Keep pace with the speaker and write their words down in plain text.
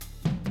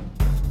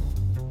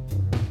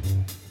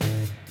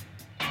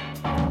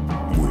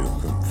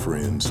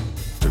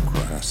entrance to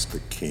Christ the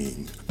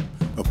King,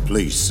 a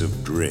place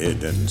of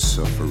dread and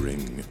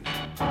suffering,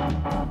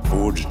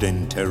 forged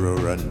in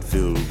terror and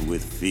filled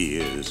with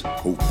fears,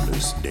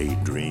 hopeless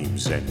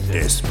daydreams and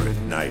desperate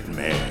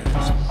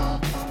nightmares.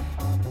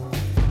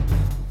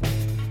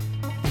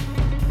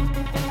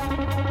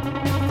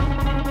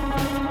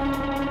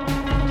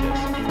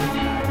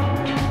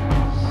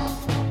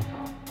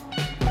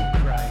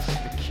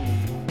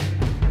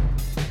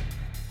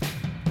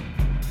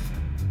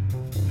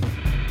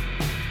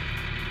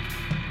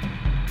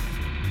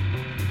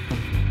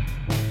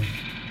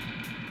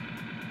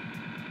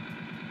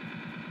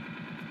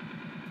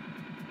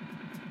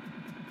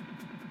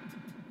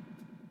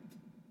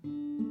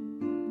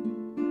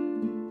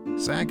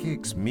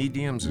 Psychics,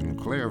 mediums, and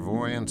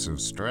clairvoyants have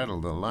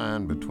straddled the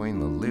line between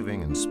the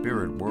living and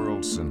spirit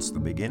worlds since the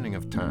beginning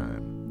of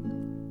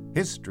time.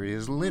 History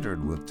is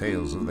littered with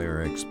tales of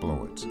their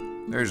exploits.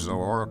 There's the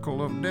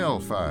Oracle of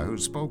Delphi, who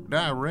spoke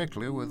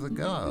directly with the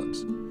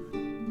gods.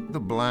 The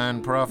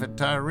blind prophet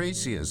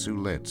Tiresias,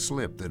 who let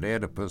slip that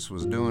Oedipus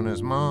was doing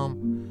his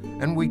mom.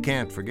 And we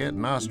can't forget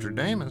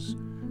Nostradamus,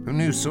 who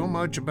knew so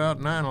much about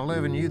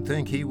 9/11 you'd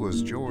think he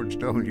was George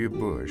W.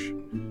 Bush.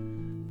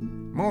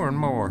 More and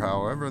more,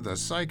 however, the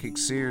psychic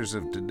seers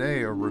of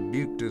today are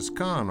rebuked as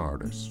con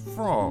artists,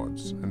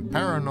 frauds, and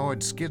paranoid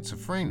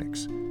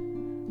schizophrenics.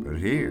 But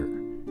here,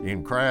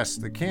 in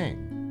Christ the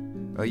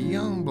King, a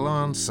young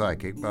blonde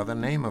psychic by the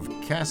name of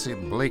Cassie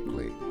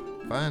Blakely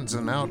finds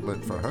an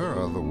outlet for her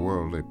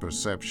otherworldly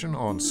perception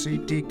on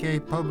CTK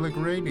Public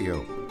Radio,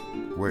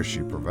 where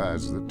she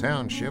provides the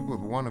township with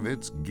one of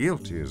its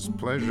guiltiest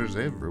pleasures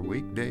every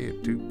weekday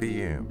at 2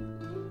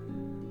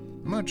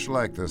 p.m. Much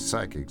like the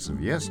psychics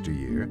of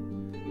yesteryear,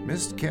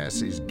 Miss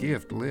Cassie's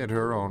gift led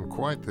her on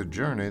quite the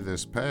journey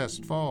this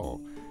past fall.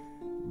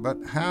 But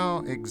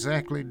how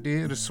exactly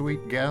did a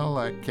sweet gal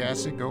like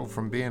Cassie go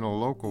from being a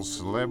local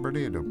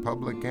celebrity to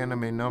public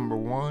enemy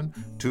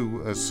 #1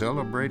 to a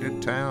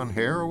celebrated town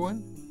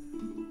heroine?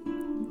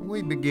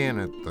 We begin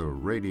at the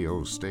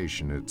radio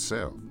station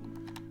itself,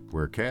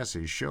 where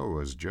Cassie's show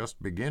is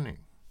just beginning.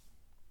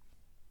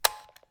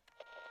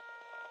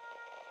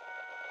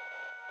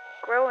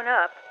 Growing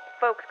up,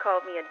 folks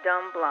called me a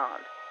dumb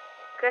blonde.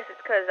 Guess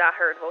it's 'cause I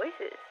heard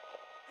voices.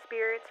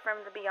 Spirits from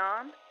the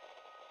beyond.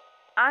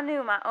 I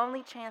knew my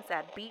only chance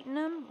at beating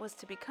them was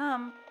to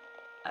become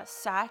a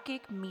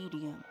psychic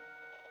medium.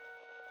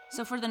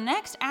 So for the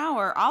next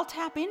hour, I'll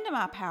tap into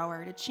my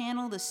power to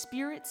channel the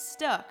spirits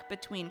stuck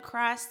between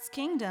Christ's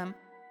kingdom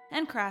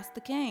and Christ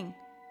the King.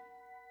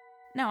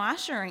 Now, I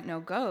sure ain't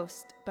no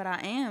ghost, but I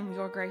am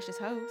your gracious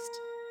host,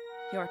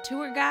 your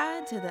tour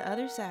guide to the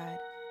other side,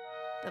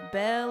 the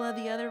belle of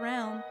the other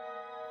realm,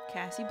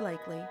 Cassie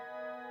Blakely.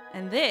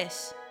 And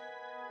this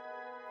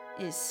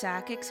is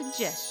Psychic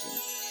Suggestion.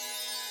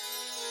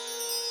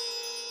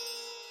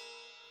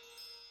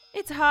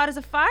 It's hot as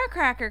a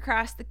firecracker,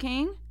 Christ the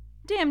King.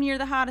 Damn near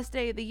the hottest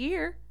day of the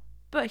year.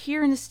 But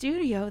here in the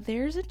studio,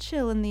 there's a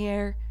chill in the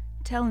air,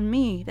 telling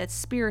me that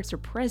spirits are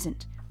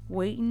present,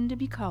 waiting to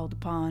be called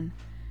upon.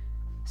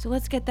 So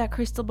let's get that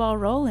crystal ball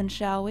rolling,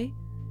 shall we?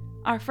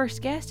 Our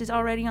first guest is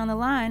already on the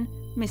line,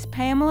 Miss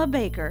Pamela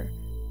Baker.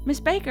 Miss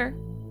Baker,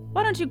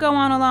 why don't you go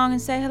on along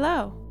and say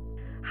hello?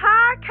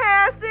 Hi,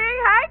 Cassie.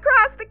 Hey,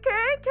 Christ the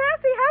King.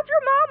 Cassie, how's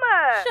your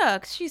mama?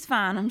 Shucks, she's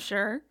fine, I'm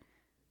sure.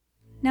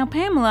 Now,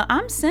 Pamela,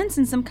 I'm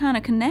sensing some kind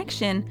of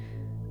connection,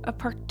 a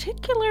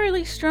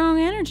particularly strong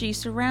energy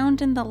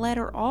surrounding the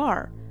letter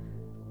R.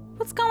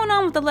 What's going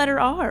on with the letter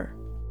R?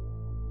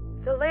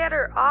 The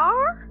letter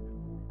R?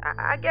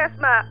 I guess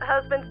my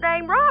husband's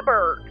name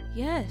Robert.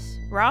 Yes,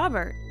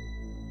 Robert.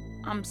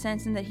 I'm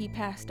sensing that he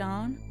passed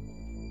on.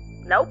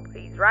 Nope,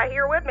 he's right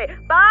here with me.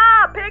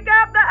 Bob, pick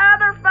up the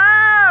other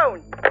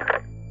phone!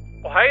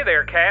 Well, hey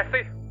there,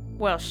 Cassie.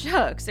 Well,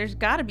 shucks, there's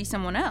gotta be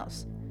someone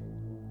else.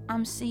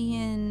 I'm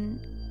seeing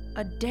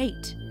a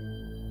date.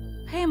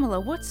 Pamela,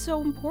 what's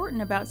so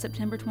important about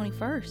September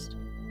 21st?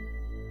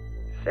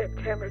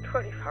 September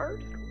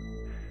 21st?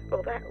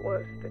 Well, that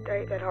was the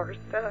day that our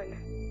son...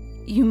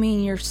 You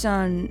mean your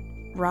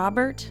son,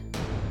 Robert?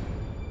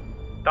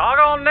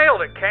 Doggone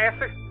nailed it,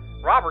 Cassie.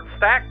 Robert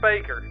Stack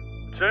Baker,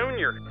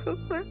 Jr.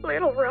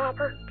 Little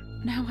Robert.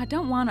 Now, I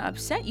don't want to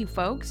upset you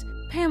folks.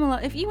 Pamela,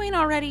 if you ain't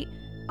already,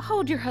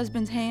 hold your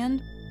husband's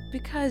hand,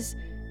 because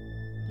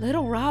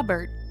little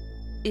Robert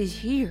is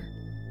here,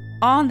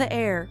 on the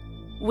air,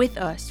 with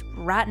us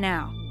right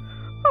now.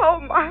 Oh,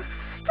 my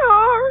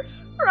stars,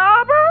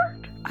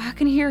 Robert! I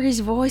can hear his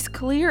voice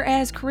clear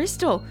as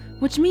crystal,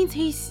 which means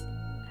he's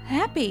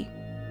happy,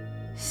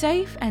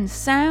 safe and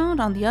sound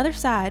on the other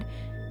side.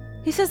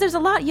 He says there's a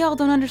lot y'all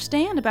don't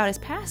understand about his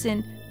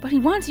passing, but he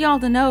wants y'all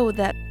to know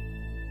that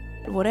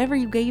whatever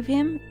you gave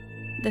him,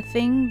 the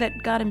thing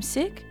that got him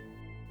sick,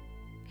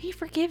 he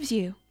forgives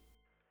you.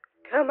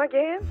 Come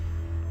again?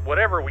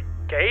 Whatever we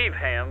gave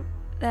him.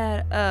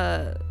 That,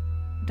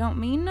 don't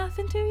mean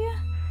nothing to you?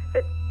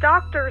 The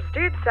doctors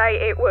did say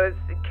it was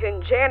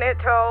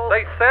congenital.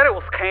 They said it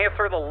was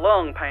cancer of the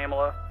lung,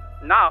 Pamela.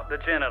 not the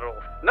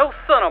genitals. No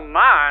son of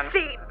mine.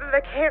 See,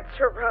 the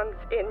cancer runs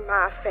in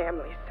my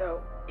family,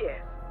 so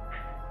yes.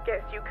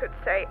 Guess you could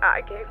say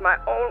I gave my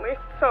only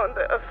son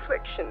the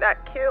affliction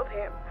that killed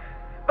him.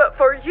 But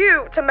for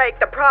you to make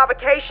the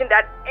provocation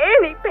that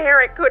any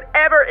parent could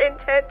ever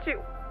intend to,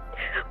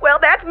 well,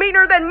 that's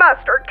meaner than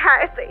mustard,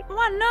 Cassie.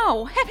 Why,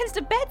 no. Heavens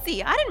to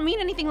Betsy. I didn't mean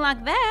anything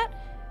like that.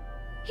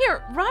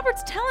 Here,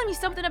 Robert's telling me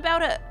something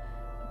about a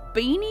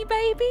Beanie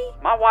Baby?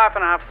 My wife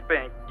and I have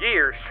spent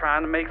years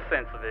trying to make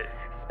sense of it.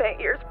 Spent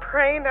years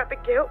praying that the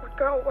guilt would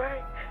go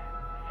away.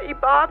 See,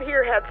 Bob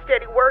here had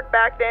steady work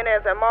back then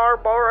as a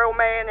Marlboro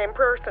Man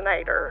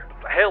impersonator.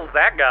 What the hell's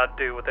that got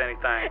to do with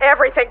anything?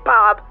 Everything,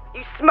 Bob.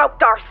 You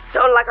smoked our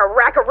son like a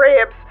rack of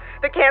ribs.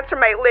 The cancer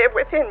may live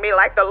within me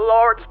like the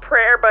Lord's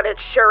Prayer, but it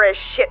sure as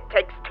shit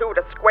takes two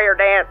to square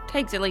dance.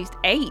 Takes at least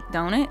 8,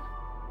 don't it?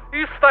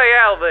 You stay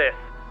out of this.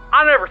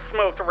 I never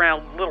smoked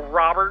around little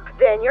Robert.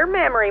 Then your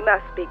memory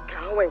must be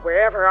going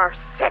wherever our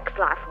sex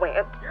life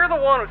went. You're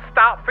the one who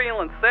stopped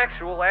feeling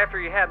sexual after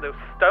you had those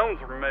stones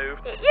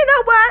removed. You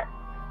know what?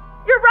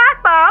 You're right,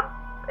 Bob.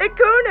 It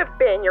couldn't have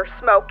been your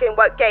smoking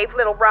what gave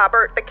little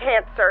Robert the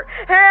cancer.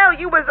 Hell,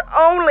 you was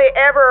only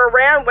ever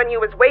around when you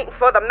was waiting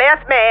for the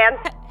meth man.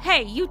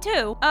 Hey, you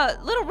too.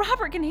 Little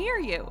Robert can hear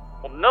you.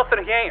 Well,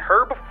 nothing he ain't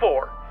heard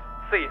before.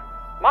 See,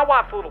 my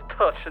wife's a little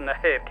touched in the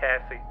head,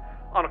 Cassie,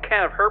 on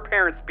account of her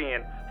parents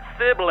being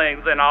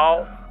siblings and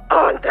all.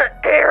 On the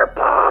air,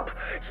 Bob,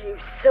 you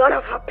son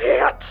of a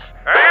bitch.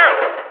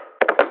 Ow!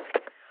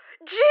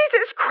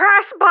 Jesus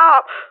Christ,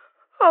 Bob.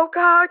 Oh,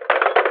 God.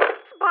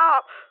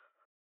 Bob.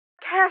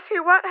 Cassie,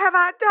 what have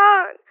I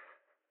done?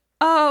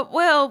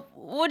 Well,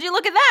 would you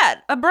look at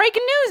that? A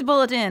breaking news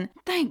bulletin.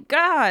 Thank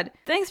God.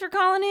 Thanks for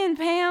calling in,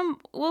 Pam.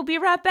 We'll be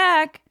right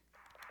back.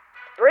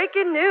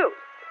 Breaking news.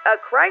 A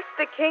Christ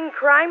the King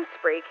crime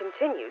spree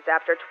continues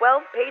after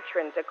 12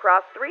 patrons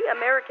across 3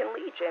 American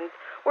legions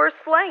were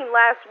slain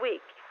last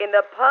week in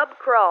the pub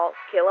crawl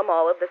kill 'em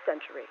all of the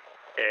century.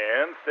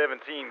 And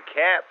 17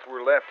 cats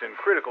were left in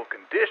critical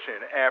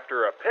condition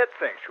after a pet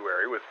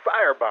sanctuary was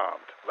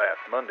firebombed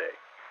last Monday.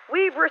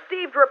 We've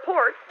received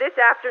reports this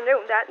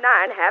afternoon that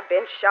 9 have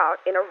been shot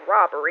in a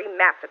robbery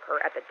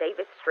massacre at the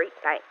Davis Street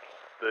Bank.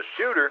 The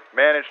shooter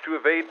managed to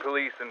evade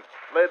police and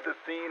fled the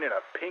scene in a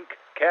pink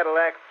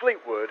Cadillac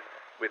Fleetwood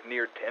with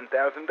near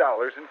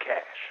 $10,000 in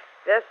cash.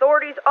 The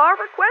authorities are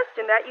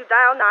requesting that you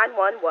dial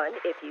 911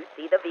 if you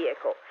see the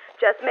vehicle.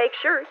 Just make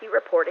sure you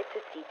report it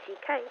to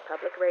CTK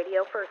Public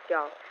Radio first,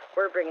 y'all.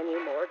 We're bringing you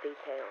more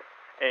details.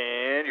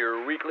 And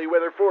your weekly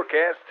weather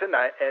forecast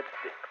tonight at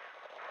 6.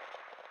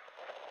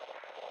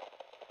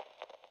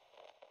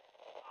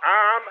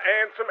 I'm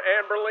Ansem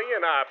Amberly,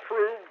 and I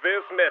approve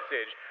this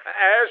message.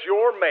 As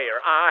your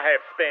mayor, I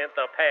have spent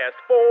the past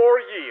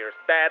 4 years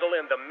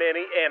battling the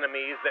many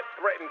enemies that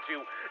threaten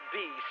to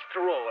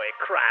destroy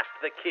Christ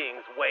the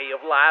King's way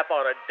of life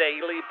on a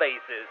daily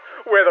basis,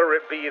 whether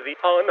it be the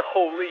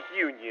unholy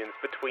unions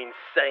between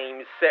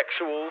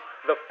same-sexuals,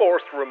 the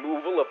forced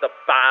removal of the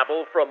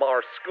Bible from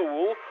our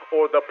school,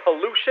 or the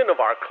pollution of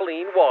our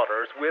clean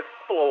waters with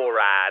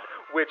fluoride,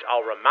 which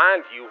I'll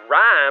remind you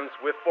rhymes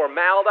with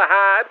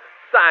formaldehyde,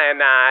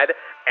 cyanide,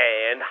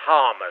 and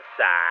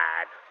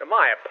homicide. Now,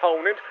 my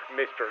opponent,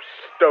 Mr.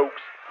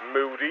 Stokes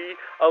Moody,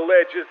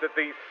 alleges that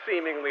these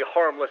seemingly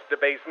harmless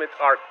debasements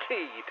are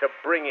key to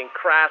bringing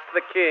Christ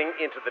the King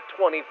into the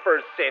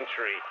 21st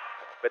century.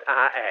 But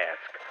I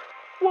ask,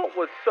 what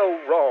was so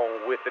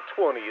wrong with the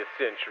 20th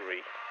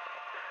century?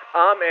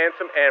 I'm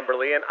Ansem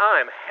Amberly, and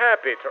I'm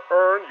happy to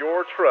earn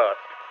your trust.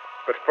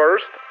 But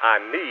first,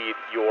 I need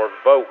your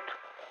vote.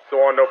 So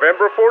on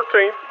November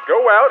 14th,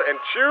 go out and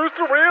choose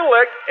to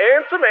re-elect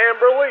Ansem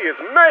Amberly as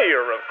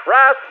mayor of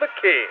Christ the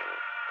King.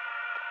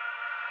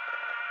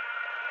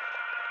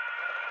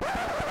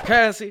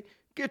 Cassie,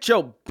 get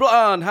your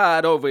blonde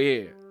hide over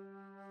here.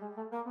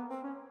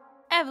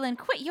 Evelyn,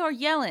 quit your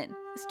yelling.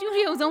 The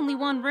studio's only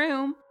one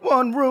room.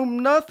 One room,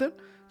 nothing.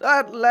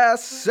 That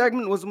last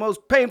segment was the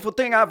most painful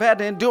thing I've had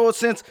to endure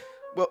since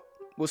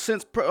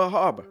Pearl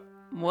Harbor.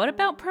 What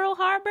about Pearl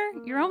Harbor?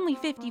 You're only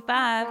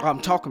 55. I'm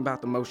talking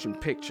about the motion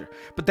picture,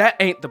 but that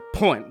ain't the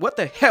point. What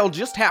the hell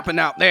just happened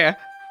out there?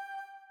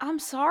 I'm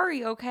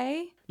sorry,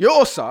 okay?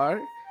 You're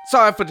sorry?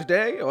 Sorry for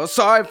today, or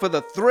sorry for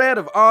the thread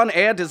of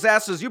on-air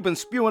disasters you've been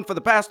spewing for the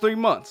past 3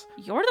 months?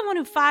 You're the one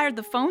who fired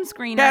the phone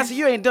screener. Cassie,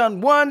 you ain't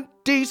done one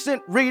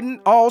decent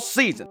reading all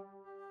season.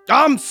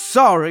 I'm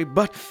sorry,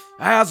 but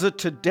as of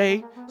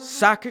today,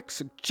 psychic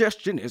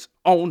suggestion is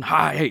on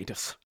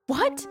hiatus.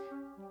 What?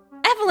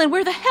 Evelyn,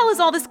 where the hell is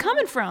all this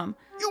coming from?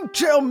 You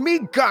tell me,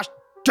 gosh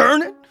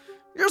darn it!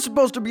 You're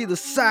supposed to be the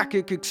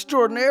psychic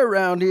extraordinaire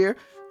around here,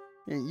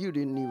 and you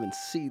didn't even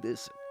see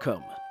this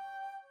coming.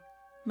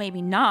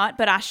 Maybe not,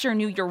 but I sure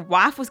knew your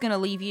wife was gonna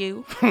leave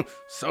you.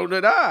 So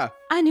did I.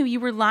 I knew you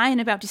were lying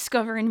about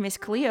discovering Miss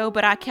Cleo,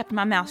 but I kept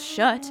my mouth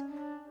shut.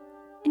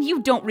 And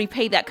you don't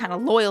repay that kind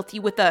of loyalty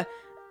with a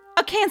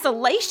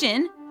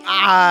cancellation.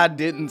 I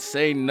didn't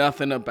say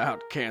nothing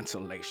about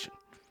cancellation.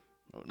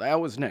 Well, that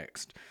was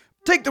next.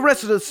 Take the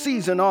rest of the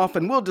season off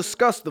and we'll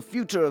discuss the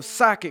future of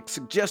psychic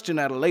suggestion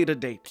at a later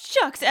date.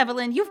 Shucks,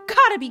 Evelyn, you've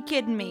gotta be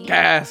kidding me.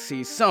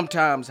 Cassie,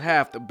 sometimes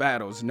half the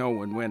battle's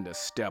knowing when to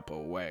step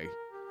away.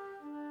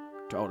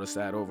 Taught us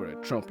that over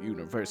at Trump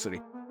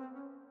University.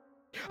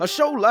 A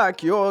show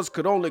like yours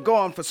could only go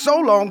on for so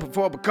long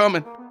before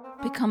becoming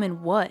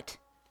Becoming what?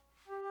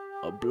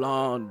 a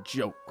blonde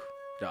joke,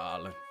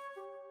 darling.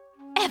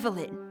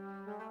 Evelyn!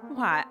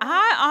 Why,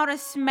 I oughta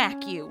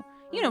smack you.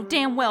 You know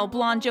damn well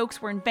blonde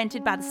jokes were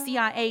invented by the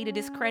CIA to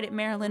discredit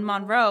Marilyn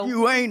Monroe.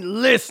 You ain't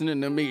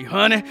listening to me,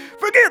 honey.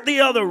 Forget the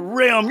other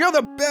realm. You're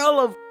the belle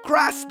of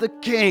Christ the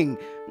King.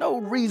 No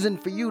reason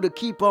for you to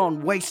keep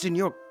on wasting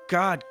your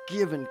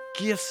God-given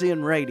gifts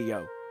in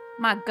radio.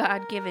 My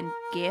God-given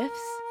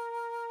gifts?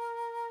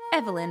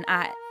 Evelyn,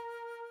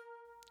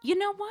 You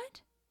know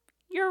what?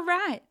 You're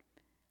right.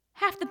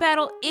 Half the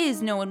battle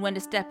is knowing when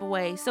to step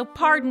away, so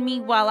pardon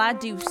me while I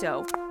do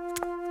so.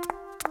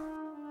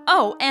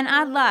 Oh, and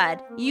I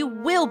lied. You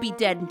will be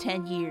dead in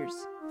 10 years.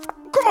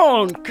 Come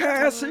on,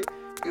 Cassie.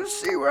 You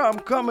see where I'm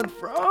coming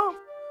from?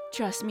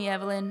 Trust me,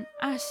 Evelyn.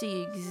 I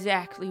see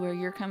exactly where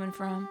you're coming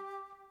from.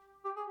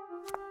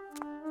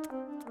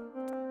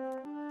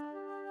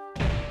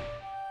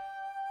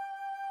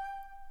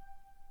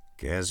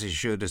 Cassie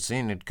should have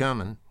seen it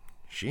coming.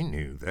 She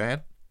knew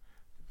that.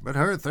 But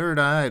her third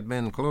eye had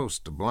been close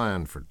to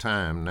blind for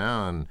time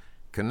now, and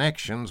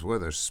connections,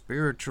 whether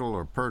spiritual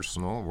or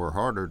personal, were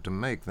harder to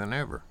make than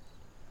ever.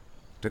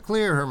 To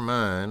clear her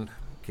mind,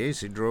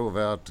 Casey drove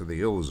out to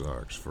the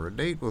Ozarks for a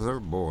date with her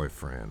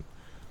boyfriend,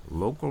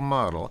 local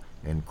model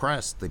and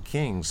Christ the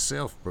King's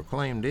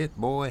self-proclaimed it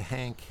boy,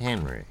 Hank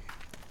Henry.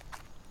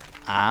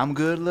 I'm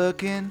good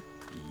looking.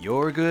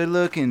 You're good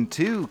looking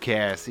too,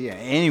 Cassie.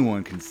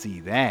 Anyone can see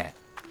that.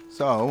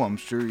 So I'm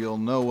sure you'll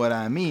know what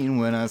I mean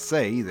when I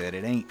say that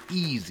it ain't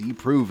easy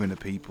proving to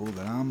people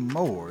that I'm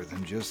more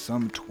than just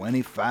some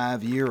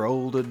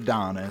 25-year-old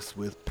Adonis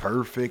with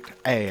perfect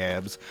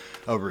abs,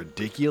 a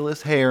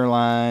ridiculous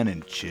hairline,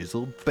 and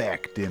chiseled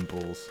back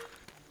dimples.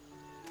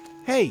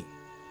 Hey,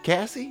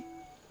 Cassie,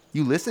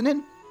 you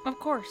listening? Of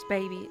course,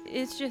 baby.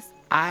 It's just...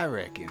 I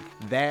reckon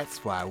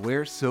that's why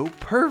we're so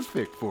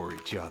perfect for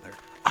each other.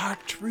 Our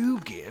true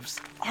gifts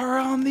are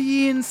on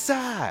the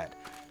inside,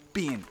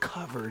 being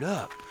covered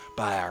up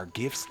by our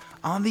gifts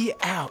on the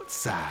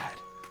outside.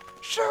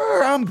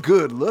 Sure, I'm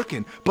good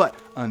looking, but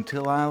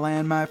until I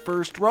land my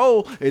first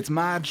role, it's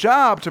my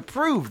job to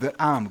prove that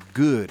I'm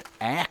good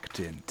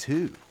acting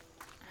too.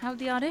 How'd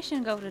the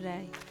audition go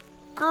today?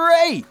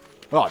 Great!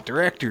 Oh,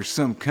 director's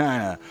some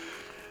kind of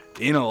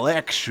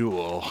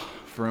intellectual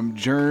from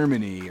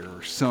Germany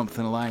or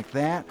something like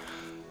that.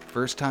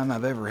 First time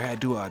I've ever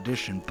had to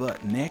audition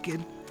butt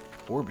naked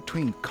or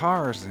between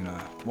cars in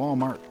a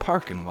Walmart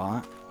parking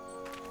lot.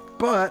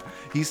 But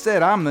he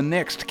said I'm the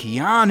next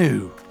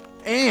Keanu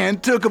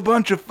and took a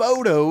bunch of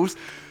photos.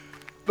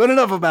 But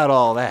enough about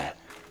all that.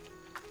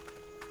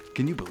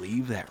 Can you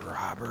believe that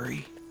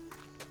robbery?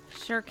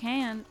 Sure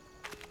can.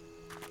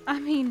 I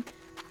mean,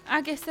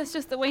 I guess that's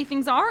just the way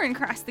things are in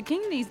Christ the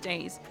King these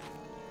days.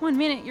 One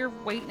minute you're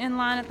waiting in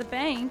line at the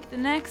bank, the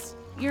next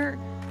you're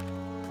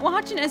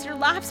watching as your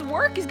life's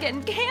work is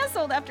getting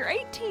canceled after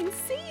 18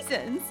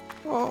 seasons.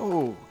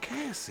 Whoa,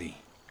 Cassie,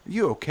 are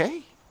you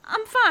okay?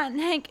 I'm fine,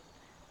 Hank.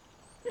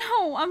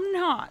 No, I'm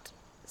not.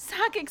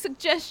 Psychic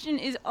suggestion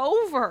is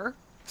over.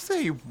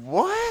 Say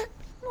what?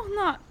 Well,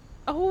 not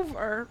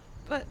over,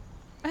 but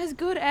as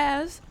good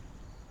as.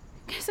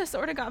 Guess I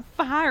sort of got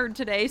fired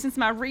today since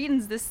my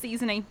readings this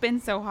season ain't been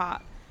so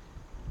hot.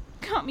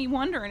 Got me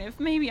wondering if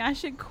maybe I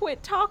should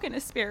quit talking to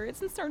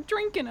spirits and start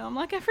drinking them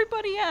like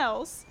everybody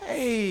else.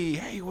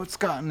 Hey, what's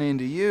gotten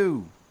into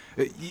you?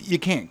 You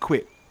can't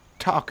quit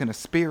talking to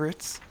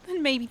spirits.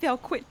 Then maybe they'll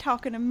quit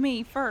talking to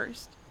me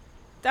first.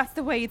 That's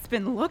the way it's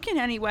been looking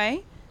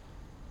anyway.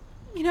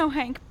 You know,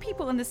 Hank,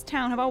 people in this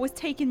town have always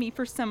taken me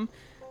for some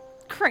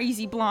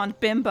crazy blonde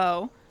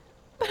bimbo.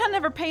 But I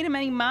never paid them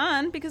any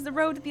mind because the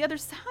road to the other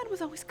side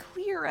was always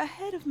clear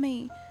ahead of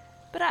me.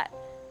 But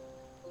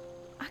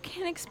I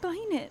can't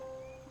explain it.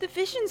 The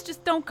visions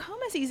just don't come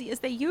as easy as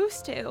they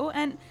used to,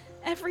 and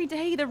every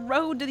day the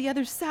road to the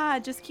other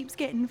side just keeps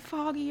getting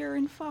foggier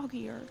and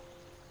foggier.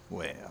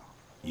 Well,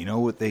 you know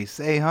what they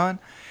say, hon?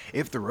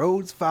 If the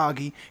road's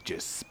foggy,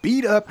 just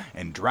speed up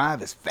and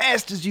drive as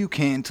fast as you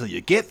can till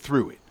you get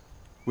through it.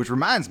 Which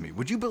reminds me,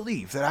 would you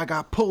believe that I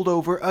got pulled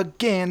over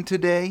again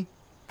today?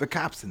 The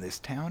cops in this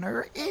town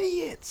are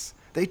idiots.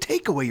 They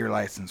take away your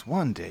license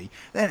one day,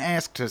 then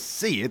ask to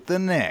see it the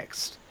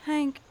next.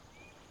 Hank,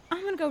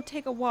 I'm gonna go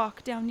take a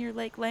walk down near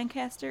Lake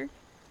Lancaster.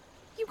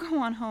 You go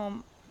on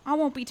home. I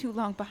won't be too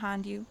long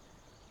behind you.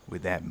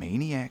 With that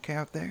maniac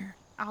out there?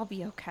 I'll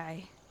be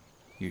okay.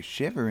 You're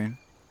shivering.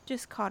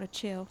 Just caught a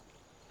chill.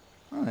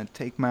 Well, then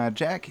take my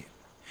jacket.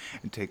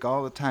 And take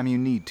all the time you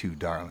need to,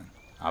 darling.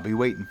 I'll be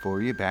waiting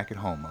for you back at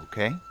home,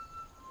 okay?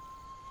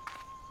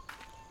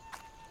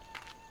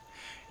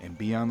 And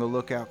be on the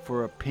lookout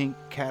for a pink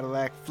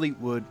Cadillac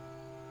Fleetwood.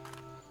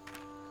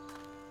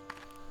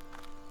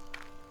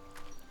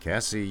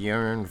 Cassie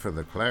yearned for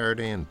the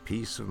clarity and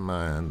peace of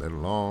mind that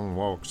long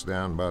walks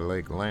down by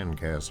Lake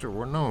Lancaster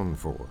were known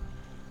for.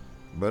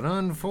 But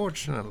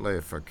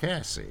unfortunately for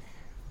Cassie,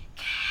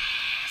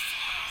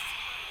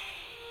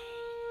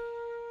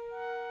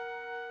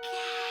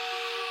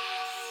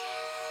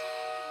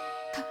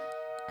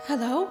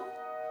 Hello?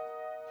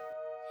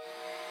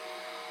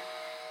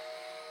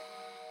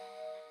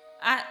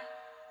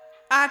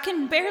 I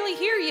can barely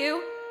hear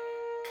you.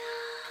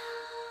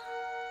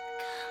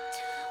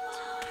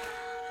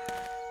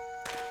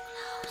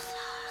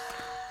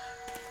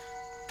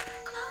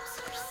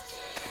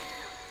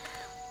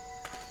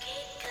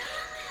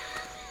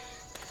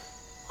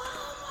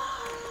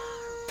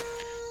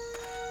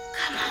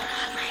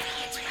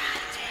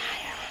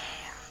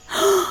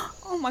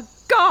 Oh my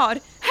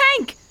God!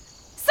 Hank!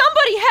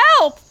 Somebody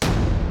help!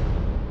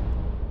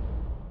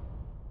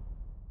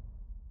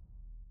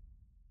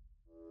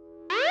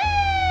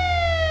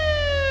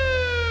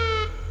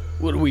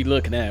 What are we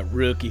looking at,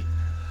 rookie?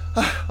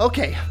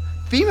 Okay,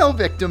 female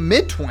victim,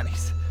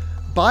 mid-20s.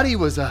 Body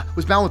was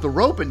bound with a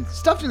rope and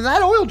stuffed in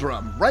that oil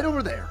drum right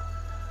over there.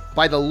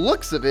 By the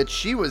looks of it,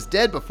 she was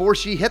dead before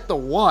she hit the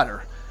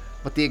water,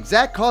 but the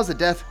exact cause of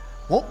death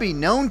won't be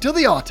known till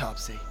the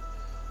autopsy.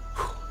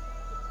 Whew.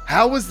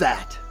 How was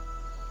that?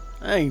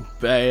 Ain't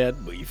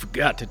bad, but you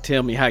forgot to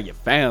tell me how you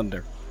found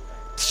her.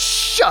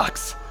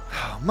 Shucks!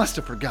 Oh, must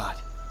have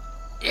forgot.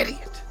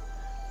 Idiot.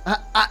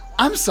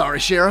 I'm sorry,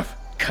 Sheriff.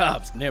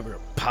 Cops never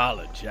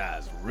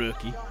apologize,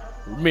 rookie.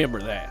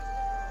 Remember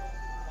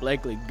that.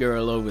 Blakely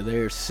girl over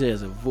there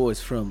says a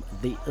voice from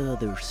the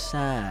other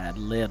side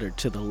led her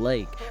to the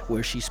lake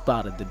where she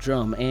spotted the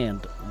drum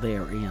and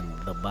therein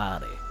the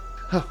body.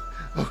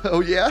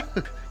 Oh yeah?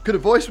 Could a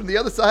voice from the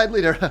other side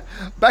lead her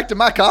back to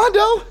my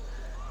condo?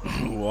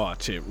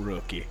 Watch it,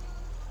 rookie.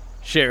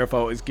 Sheriff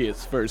always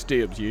gets first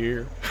dibs,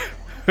 you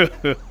hear?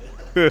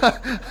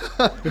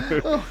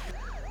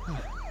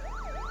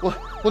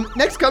 Well,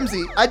 next comes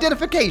the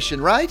identification,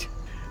 right?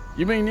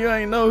 You mean you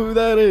ain't know who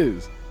that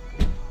is?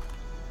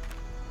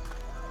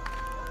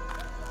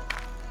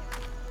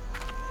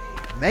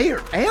 Mayor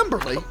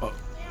Amberly?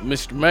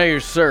 Mr. Mayor,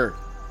 sir.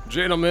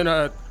 Gentlemen,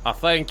 I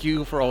thank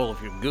you for all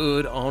of your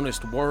good,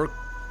 honest work.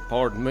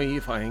 Pardon me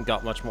if I ain't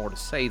got much more to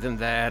say than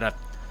that.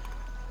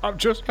 I've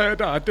just had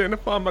to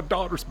identify my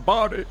daughter's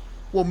body.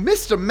 Well,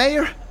 Mr.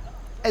 Mayor,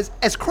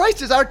 as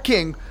Christ is our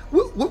king,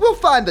 we'll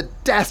find the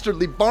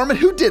dastardly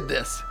varmint who did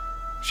this.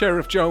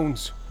 Sheriff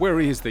Jones, where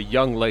is the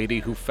young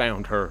lady who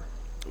found her?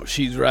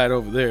 She's right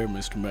over there,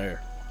 Mr.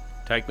 Mayor.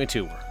 Take me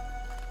to her.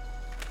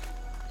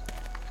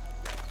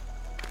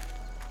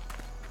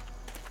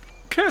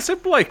 Cassie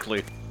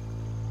Blakely.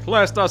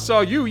 Last I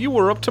saw you, you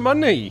were up to my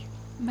knee.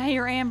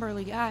 Mayor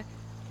Amberly,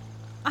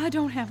 I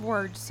don't have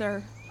words,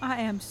 sir. I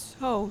am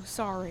so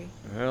sorry.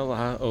 Well,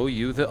 I owe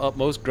you the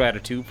utmost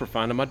gratitude for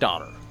finding my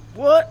daughter.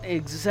 What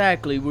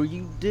exactly were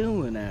you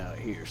doing out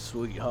here,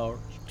 sweetheart?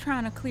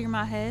 Trying to clear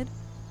my head.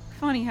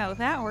 Funny how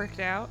that worked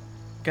out.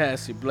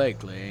 Cassie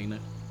Blakely, ain't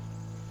it?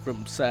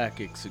 From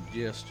Psychic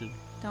Suggestion.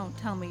 Don't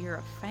tell me you're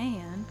a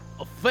fan.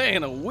 A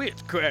fan of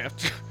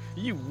witchcraft?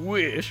 You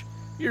wish.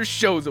 Your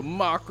show's a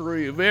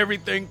mockery of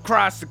everything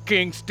Christ the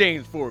King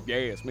stands for, if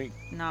you ask me.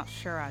 Not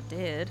sure I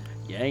did.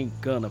 You ain't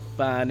gonna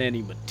find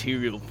any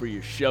material for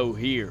your show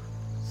here,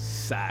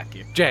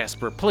 Psychic.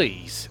 Jasper,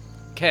 please.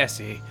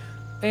 Cassie,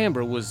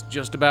 Amber was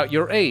just about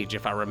your age,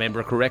 if I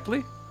remember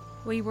correctly.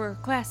 We were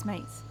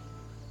classmates.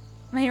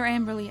 Mayor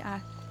Amberly,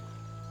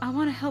 I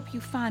want to help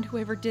you find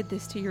whoever did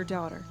this to your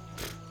daughter.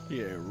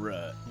 Yeah,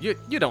 right.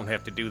 You don't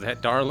have to do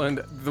that, darling.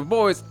 The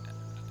boys...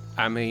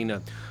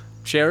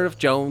 Sheriff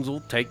Jones will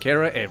take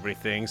care of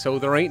everything, so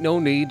there ain't no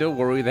need to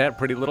worry that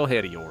pretty little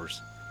head of yours.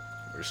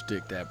 Or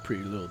stick that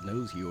pretty little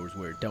nose of yours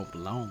where it don't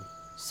belong.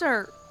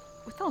 Sir,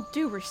 with all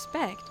due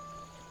respect,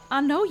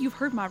 I know you've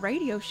heard my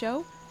radio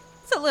show.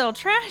 It's a little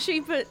trashy,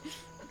 but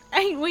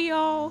ain't we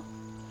all?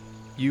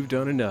 You've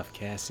done enough,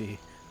 Cassie.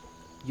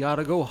 You ought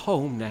to go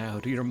home now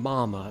to your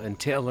mama and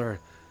tell her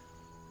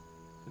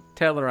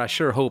I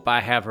sure hope I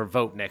have her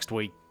vote next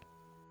week.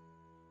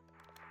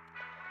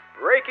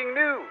 Breaking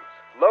news!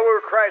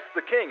 Lower Christ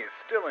the King is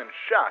still in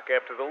shock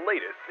after the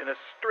latest in a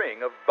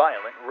string of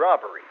violent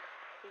robberies.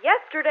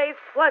 Yesterday's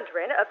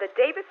plundering of the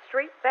Davis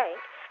Street Bank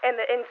and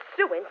the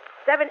ensuing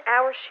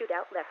 7-hour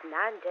shootout left 9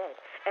 dead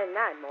and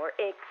 9 more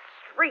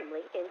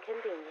extremely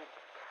inconvenient.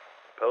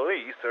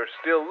 Police are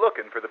still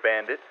looking for the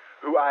bandit,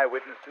 who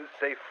eyewitnesses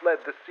say fled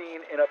the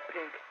scene in a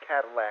pink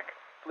Cadillac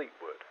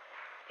Fleetwood.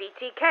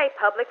 CTK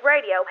Public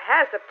Radio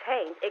has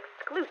obtained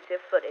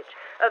exclusive footage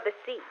of the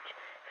siege,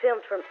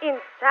 filmed from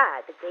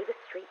inside the Davis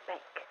Street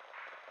Bank.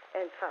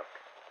 And folks,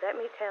 let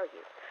me tell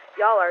you,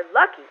 y'all are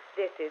lucky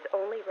this is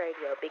only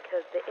radio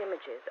because the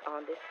images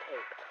on this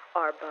tape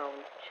are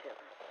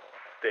bone-chilling.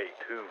 Stay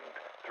tuned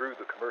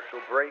through the commercial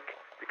break,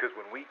 because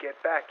when we get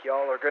back,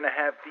 y'all are going to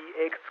have the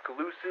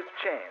exclusive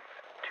chance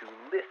to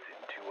listen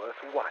to us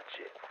watch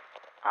it.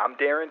 I'm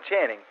Darren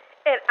Channing.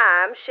 And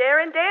I'm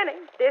Sharon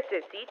Danning. This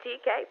is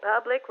CTK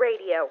Public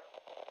Radio.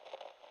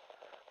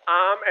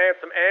 I'm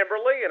Ansem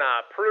Amberly, and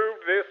I approve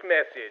this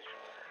message.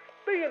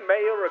 Being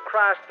mayor of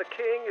Christ the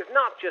King is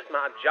not just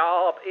my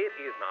job, it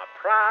is my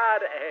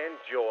pride and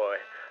joy.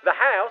 The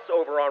house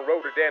over on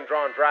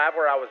Rhododendron Drive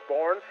where I was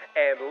born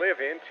and live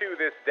in to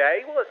this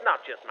day, well, it's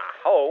not just my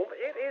home,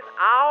 it is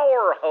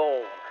our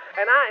home.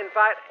 And I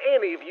invite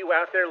any of you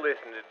out there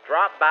listening to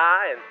drop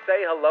by and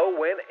say hello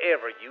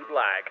whenever you'd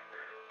like.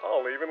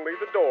 I'll even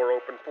leave the door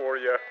open for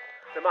you.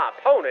 Now, my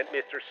opponent,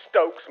 Mr.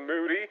 Stokes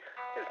Moody,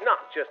 is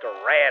not just a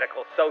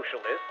radical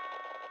socialist.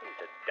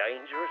 He's a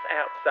dangerous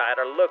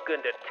outsider looking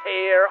to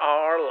tear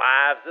our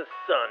lives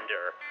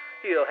asunder.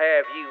 He'll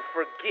have you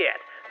forget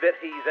that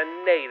he's a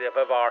native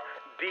of our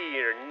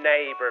dear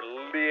neighbor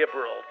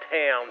liberal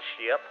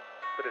township.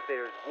 But if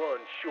there's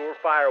one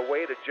surefire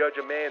way to judge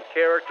a man's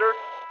character,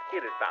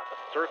 it is by the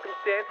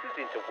circumstances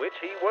into which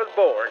he was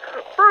born.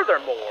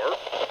 Furthermore...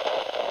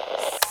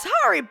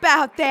 Sorry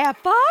about that,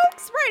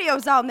 folks.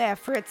 Radio's on that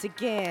Fritz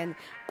again.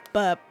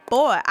 But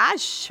boy, I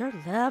sure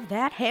love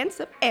that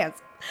handsome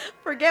answer.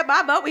 Forget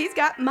my vote, he's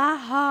got my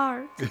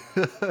heart.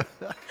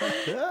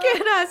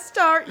 Can I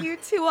start you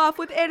two off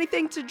with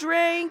anything to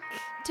drink?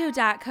 2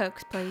 Diet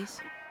Cokes, please.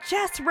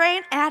 Just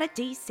ran out of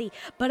DC,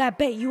 but I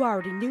bet you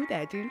already knew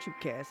that, didn't you,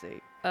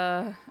 Cassie?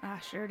 I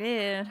sure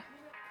did.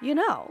 You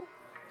know,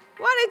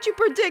 why didn't you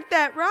predict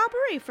that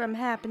robbery from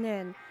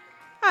happening?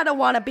 I don't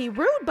want to be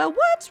rude, but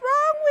what's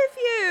wrong with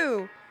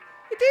you?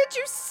 Did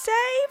you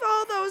save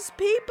all those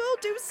people?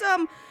 Do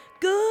some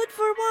good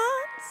for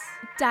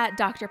once? Diet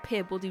Dr.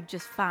 Pibb will do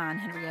just fine,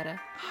 Henrietta.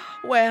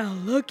 Well,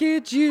 look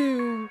at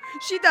you.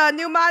 She done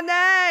knew my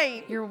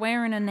name. You're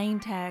wearing a name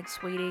tag,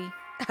 sweetie.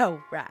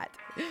 Oh, right.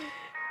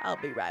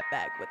 I'll be right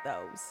back with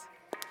those.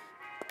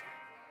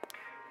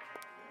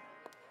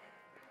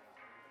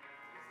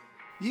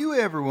 You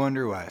ever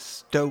wonder why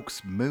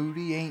Stokes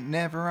Moody ain't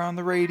never on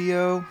the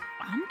radio?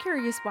 I'm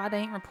curious why they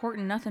ain't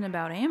reporting nothing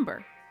about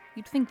Amber.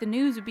 You'd think the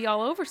news would be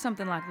all over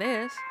something like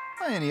this.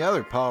 Any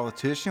other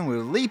politician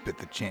would leap at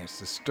the chance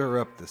to stir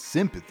up the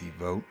sympathy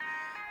vote,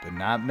 but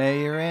not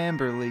Mayor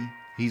Amberly.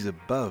 He's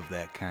above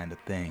that kind of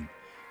thing.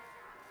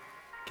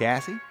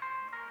 Cassie?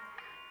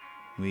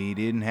 We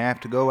didn't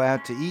have to go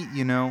out to eat,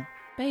 you know.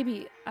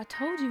 Baby, I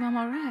told you I'm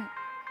alright.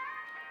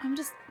 I'm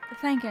just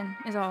thinking,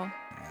 is all.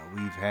 Now,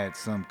 we've had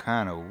some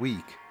kind of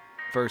week.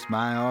 First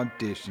my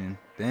audition,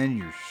 then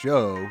your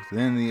show,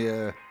 then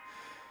the,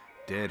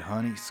 dead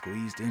honey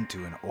squeezed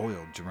into an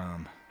oil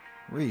drum.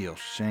 Real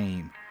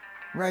shame.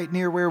 Right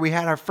near where we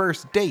had our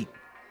first date.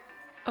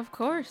 Of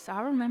course,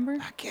 I remember.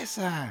 I guess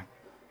I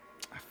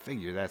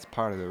figure that's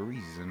part of the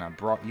reason I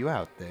brought you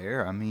out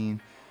there. I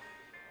mean,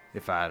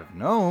 if I'd have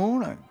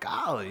known,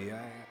 golly,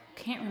 I...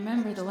 Can't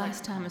remember the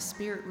last time a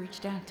spirit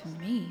reached out to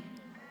me.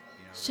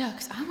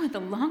 Shucks, I went the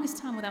longest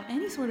time without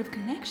any sort of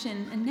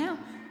connection, and now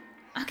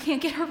I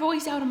can't get her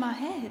voice out of my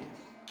head.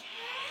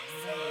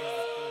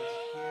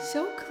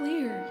 So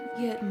clear,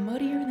 yet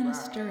muddier than a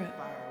stirrup.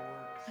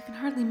 I can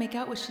hardly make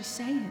out what she's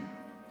saying,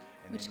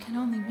 which can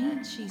only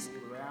mean she's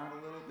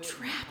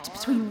trapped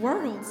between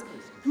worlds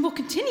and will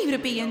continue to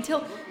be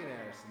until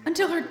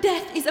her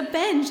death is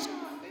avenged.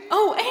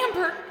 Oh,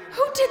 Amber,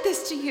 who did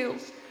this to you?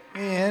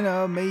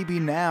 And maybe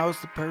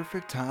now's the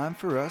perfect time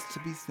for us to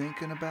be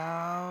thinking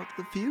about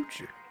the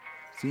future,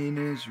 seeing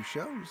as your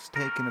show's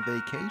taking a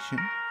vacation.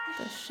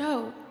 The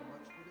show?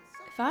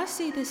 If I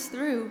see this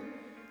through,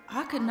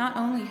 I could not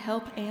only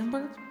help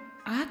Amber,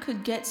 I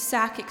could get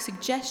Psychic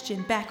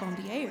Suggestion back on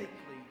the air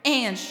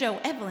and show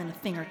Evelyn a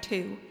thing or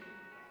two.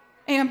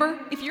 Amber,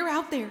 if you're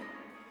out there,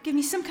 give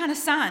me some kind of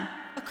sign,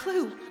 a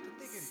clue.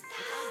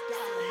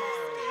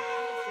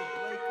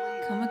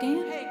 Come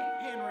again?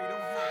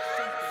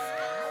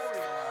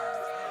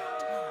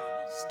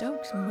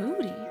 Stokes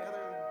Moody?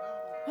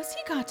 What's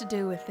he got to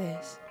do with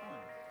this?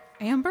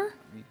 Amber?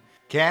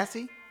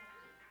 Cassie?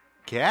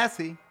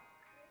 Cassie?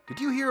 Did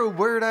you hear a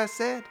word I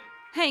said?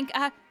 Hank,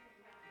 I've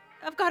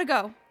got to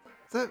go.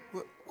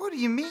 What do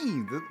you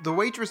mean? The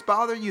waitress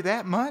bother you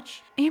that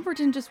much? Amber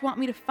didn't just want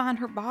me to find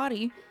her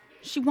body.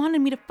 She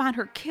wanted me to find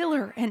her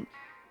killer and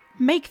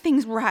make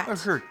things right.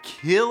 Her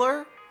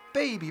killer?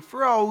 Baby,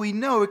 for all we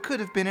know, it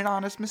could have been an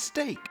honest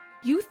mistake.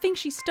 You think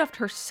she stuffed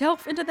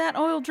herself into that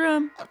oil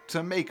drum?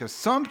 To make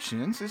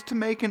assumptions is to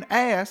make an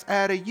ass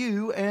out of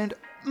you and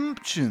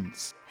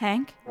umptions.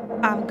 Hank,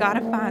 I've got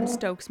to find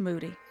Stokes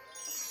Moody.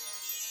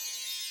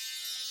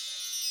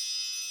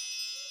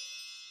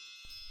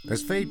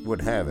 As fate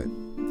would have it,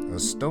 a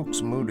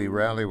Stokes Moody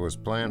rally was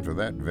planned for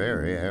that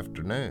very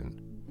afternoon.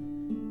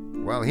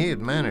 While he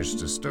had managed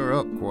to stir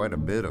up quite a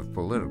bit of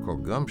political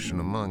gumption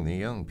among the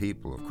young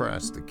people of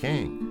Christ the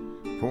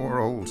King, poor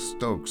old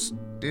Stokes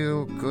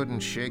still couldn't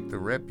shake the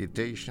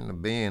reputation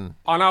of being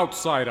an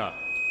outsider.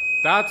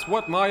 That's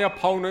what my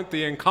opponent,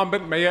 the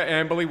incumbent Mayor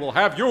Amberly, will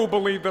have you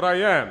believe that I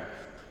am.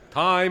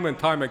 Time and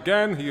time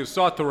again, he has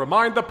sought to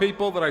remind the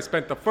people that I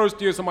spent the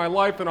first years of my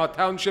life in our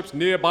township's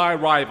nearby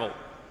rival,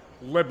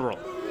 Liberal.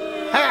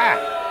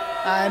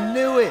 Ha! I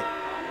knew it.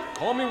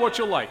 Call me what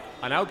you like,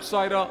 an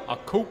outsider, a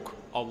kook,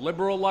 a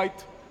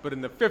liberalite. but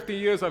in the 50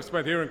 years I've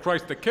spent here in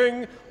Christ the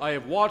King, I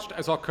have watched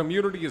as our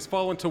community has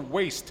fallen to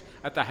waste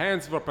at the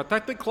hands of a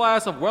protected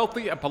class of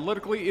wealthy and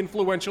politically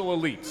influential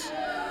elites.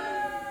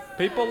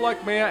 People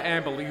like Mayor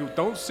Amberly who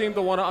don't seem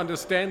to want to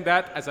understand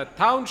that, as a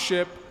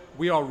township,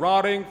 we are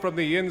rotting from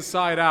the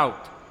inside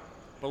out.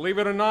 Believe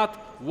it or not,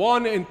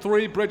 1 in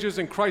 3 bridges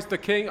in Christ the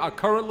King are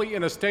currently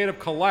in a state of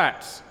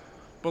collapse.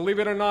 Believe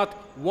it or not,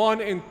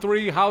 1 in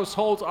 3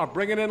 households are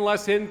bringing in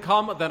less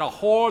income than a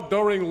whore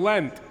during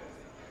Lent.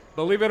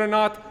 Believe it or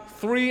not,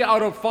 3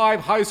 out of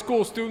 5 high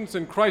school students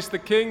in Christ the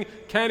King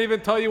can't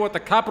even tell you what the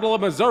capital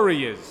of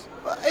Missouri is.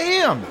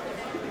 M!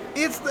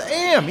 It's the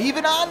M!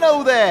 Even I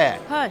know that!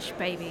 Hush,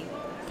 baby.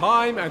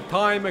 Time and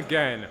time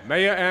again,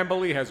 Mayor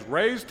Amberly has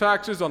raised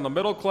taxes on the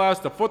middle class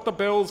to foot the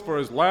bills for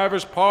his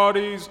lavish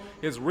parties,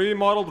 his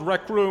remodeled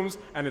rec rooms,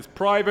 and his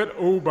private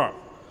Uber.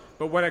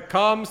 But when it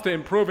comes to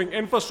improving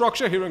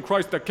infrastructure here in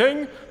Christ the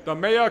King, the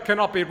mayor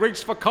cannot be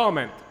reached for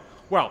comment.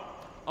 Well,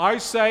 I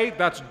say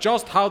that's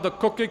just how the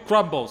cookie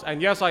crumbles.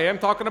 And yes, I am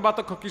talking about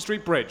the Cookie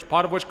Street Bridge,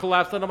 part of which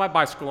collapsed under my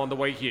bicycle on the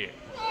way here.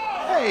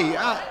 Hey,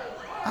 I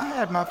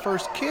had my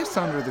first kiss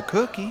under the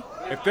cookie.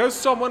 If there's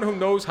someone who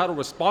knows how to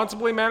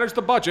responsibly manage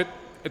the budget,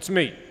 it's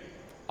me.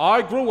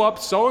 I grew up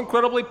so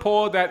incredibly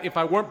poor that if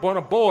I weren't born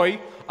a boy,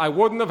 I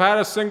wouldn't have had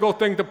a single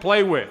thing to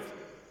play with.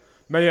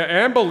 Mayor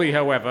Amberly,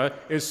 however,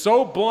 is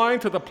so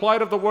blind to the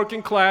plight of the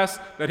working class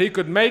that he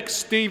could make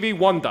Stevie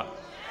wonder.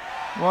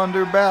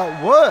 Wonder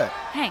about what?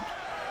 Hank,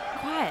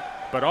 quiet.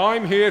 But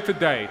I'm here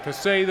today to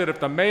say that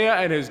if the mayor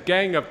and his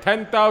gang of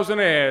 10,000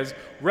 heirs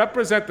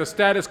represent the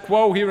status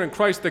quo here in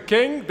Christ the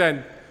King,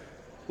 then,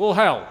 well,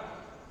 hell,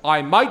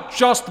 I might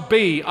just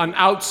be an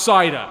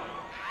outsider.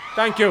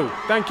 Thank you,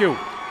 thank you,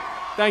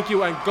 thank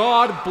you, and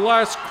God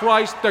bless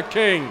Christ the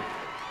King.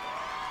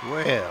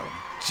 Well,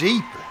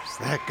 jeepers,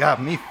 that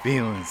got me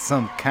feeling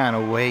some kind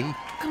of way.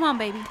 Come on,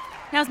 baby.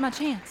 Now's my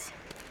chance.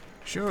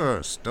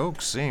 Sure,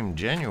 Stokes seemed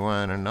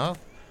genuine enough,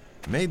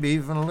 maybe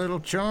even a little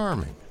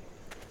charming.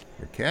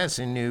 But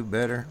Cassie knew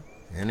better,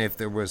 and if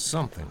there was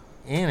something,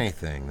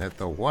 anything that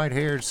the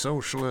white-haired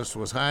socialist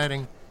was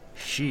hiding,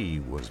 she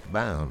was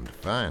bound to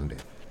find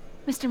it.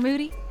 Mr.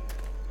 Moody?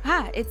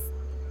 Hi, it's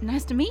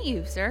nice to meet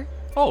you, sir.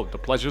 Oh, the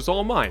pleasure's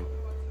all mine.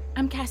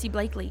 I'm Cassie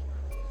Blakely.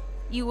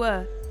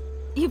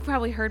 You've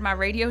probably heard my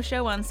radio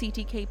show on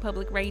CTK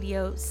Public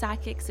Radio,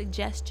 Psychic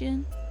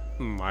Suggestion.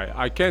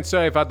 I can't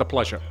say I've had the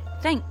pleasure.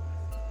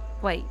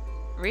 Wait,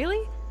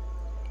 really?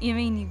 You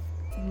mean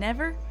you've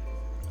never?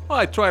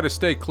 I try to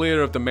stay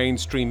clear of the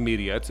mainstream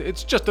media.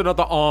 It's just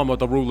another arm of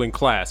the ruling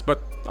class,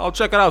 but I'll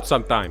check it out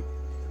sometime.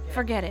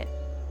 Forget it.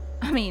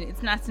 I mean,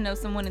 it's nice to know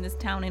someone in this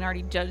town ain't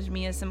already judged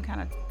me as some kind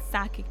of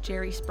psychic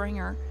Jerry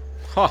Springer.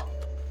 Ha!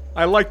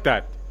 I like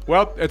that.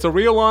 Well, it's a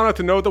real honor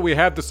to know that we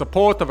have the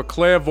support of a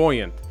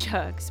clairvoyant.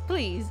 Chugs,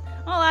 please.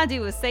 All I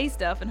do is say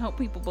stuff and hope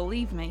people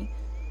believe me.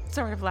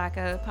 Sort of like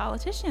a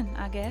politician,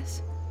 I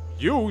guess.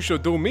 You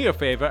should do me a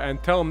favor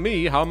and tell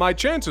me how my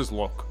chances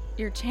look.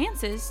 Your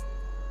chances?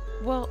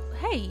 Well,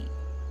 hey,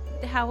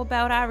 how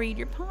about I read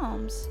your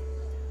palms?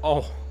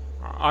 Oh,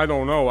 I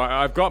don't know.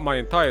 I've got my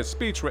entire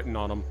speech written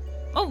on them.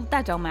 Oh,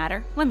 that don't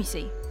matter. Let me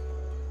see.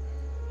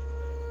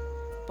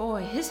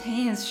 Boy, his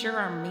hands sure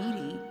are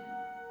meaty.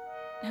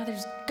 Now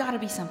there's gotta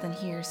be something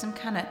here, some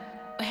kind of...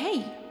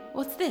 Hey,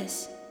 what's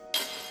this?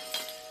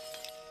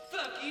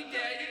 Fuck you,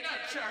 Dad, you're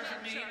not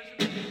charging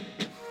me.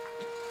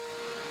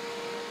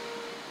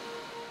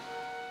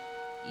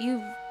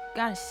 You've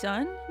got a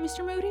son,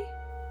 Mr. Moody?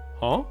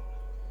 Huh?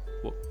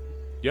 Well,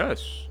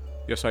 yes.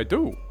 Yes, I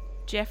do.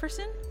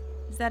 Jefferson?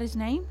 Is that his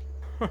name?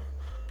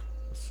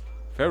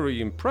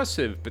 Very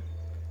impressive, but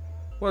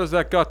what has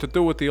that got to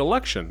do with the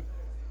election?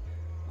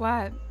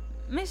 Why,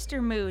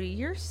 Mr. Moody,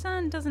 your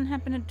son doesn't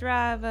happen to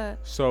drive a...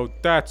 So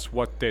that's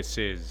what this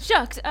is.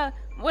 Shucks,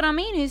 what I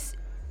mean is,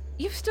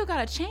 you've still got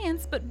a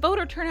chance, but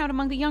voter turnout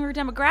among the younger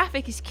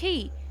demographic is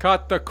key.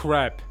 Cut the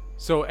crap.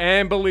 So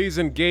Amberly's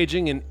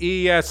engaging in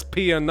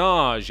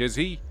espionage, is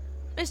he?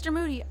 Mr.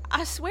 Moody,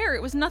 I swear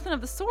it was nothing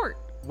of the sort.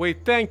 We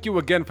thank you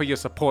again for your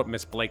support,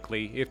 Miss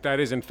Blakely, if that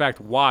is in fact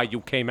why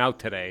you came out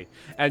today.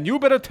 And you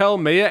better tell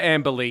Mayor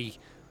Amberly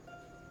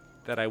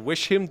that I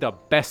wish him the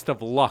best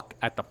of luck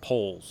at the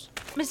polls.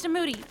 Mr.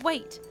 Moody,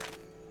 wait.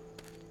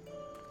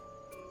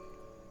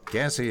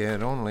 Cassie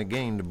had only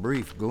gained a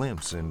brief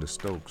glimpse into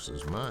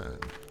Stokes's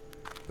mind,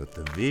 but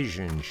the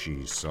vision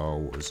she saw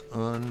was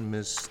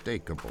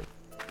unmistakable.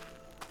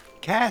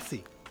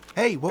 Cassie,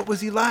 hey, what was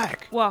he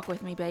like? Walk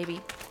with me,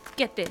 baby.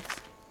 Get this.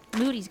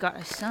 Moody's got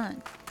a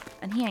son,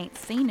 and he ain't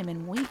seen him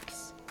in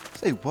weeks.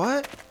 Say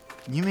what?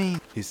 You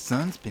mean his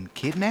son's been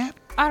kidnapped?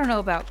 I don't know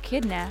about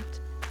kidnapped.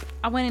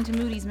 I went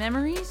into Moody's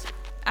memories.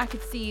 I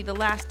could see the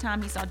last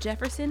time he saw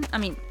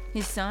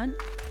his son.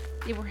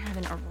 They were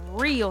having a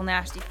real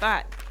nasty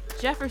fight.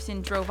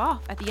 Jefferson drove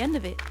off at the end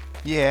of it.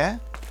 Yeah,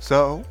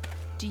 so?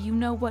 Do you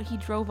know what he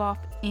drove off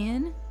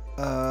in?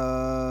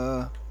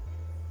 A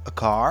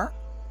car?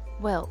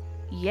 Well,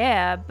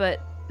 yeah,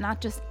 but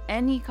not just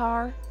any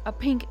car. A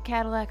pink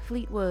Cadillac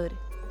Fleetwood.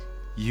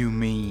 You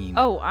mean?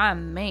 Oh, I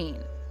mean.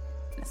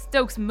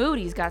 Stokes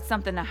Moody's got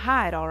something to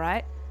hide, all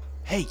right.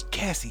 Hey,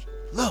 Cassie,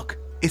 look,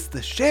 it's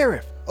the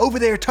sheriff over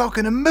there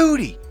talking to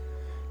Moody.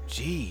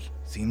 Gee,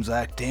 seems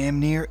like damn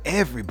near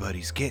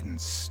everybody's getting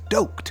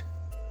stoked.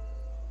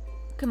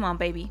 Come on,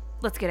 baby.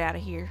 Let's get out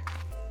of here.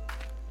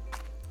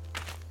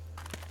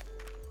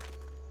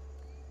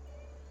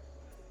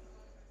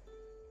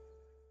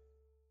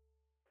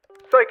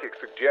 Psychic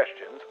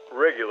Suggestions,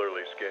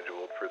 regularly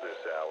scheduled for this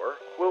hour,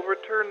 will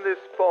return this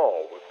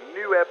fall with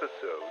new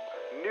episodes,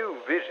 new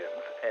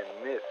visions, and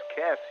Miss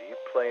Cassie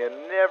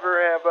playing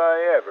Never Have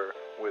I Ever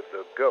with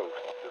the ghosts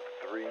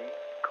of 3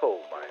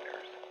 coal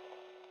miners.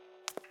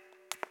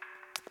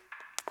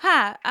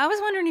 Hi, I was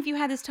wondering if you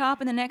had this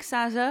top in the next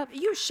size up.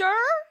 You sure?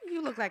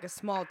 You look like a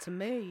small to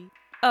me.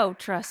 Oh,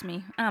 trust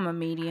me, I'm a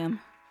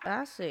medium.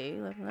 I see.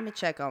 Let me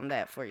check on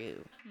that for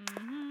you.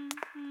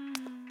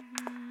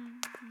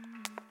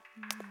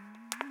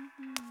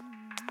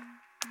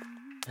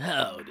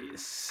 Howdy,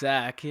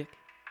 psychic.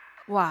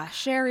 Why,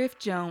 Sheriff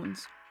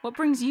Jones, what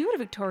brings you to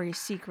Victoria's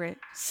Secret?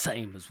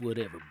 Same as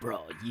whatever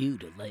brought you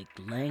to Lake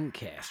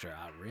Lancaster,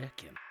 I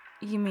reckon.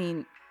 You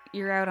mean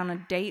you're out on a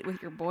date with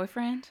your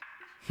boyfriend?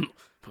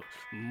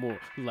 More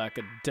like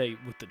a date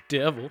with the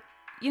devil.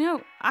 You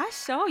know, I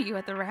saw you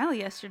at the rally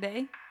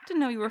yesterday. Didn't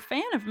know you were a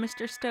fan of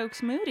Mr.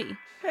 Stokes Moody.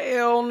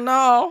 Hell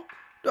no.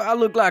 Do I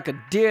look like a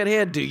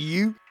deadhead to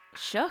you?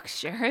 Shucks,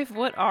 Sheriff,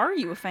 what are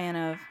you a fan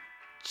of?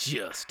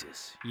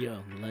 Justice,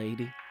 young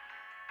lady.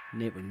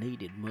 Never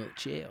needed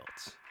much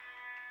else.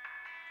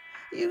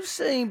 You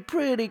seem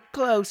pretty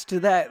close to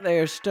that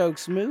there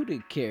Stokes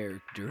Moody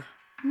character.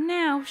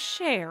 Now,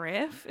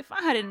 Sheriff, if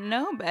I didn't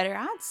know better,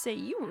 I'd say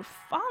you were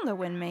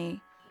following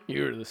me.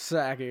 You're the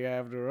psychic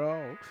after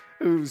all.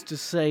 Who's to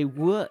say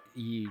what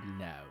you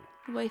know?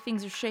 The way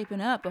things are shaping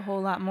up, a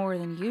whole lot more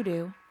than you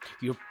do.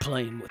 You're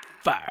playing with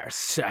fire,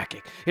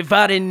 psychic. If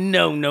I didn't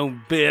know no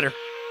better.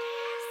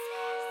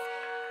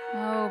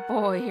 Oh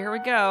boy, here we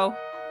go.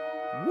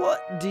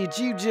 What did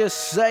you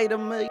just say to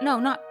me? No,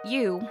 not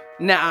you.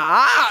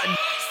 Nah,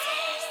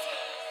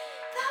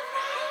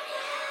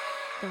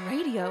 The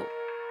radio.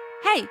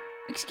 Hey,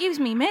 excuse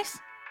me, miss.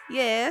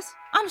 Yes?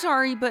 I'm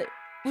sorry, but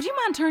would you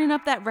mind turning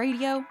up that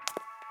radio?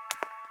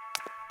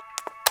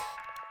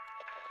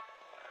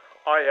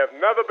 I have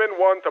never been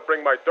one to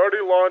bring my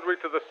dirty laundry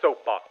to the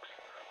soapbox,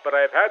 but I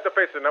have had to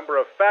face a number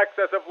of facts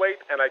as of late,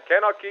 and I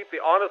cannot keep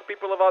the honest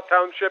people of our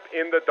township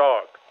in the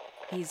dark.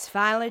 He's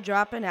finally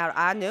dropping out.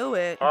 I knew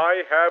it.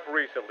 I have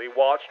recently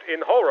watched,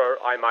 in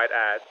horror, I might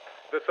add,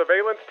 the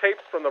surveillance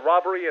tapes from the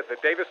robbery at the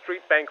Davis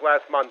Street Bank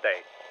last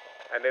Monday.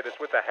 And it is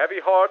with a heavy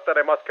heart that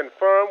I must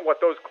confirm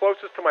what those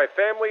closest to my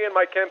family and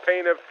my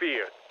campaign have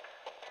feared.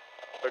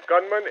 The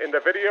gunman in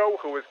the video,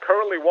 who is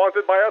currently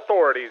wanted by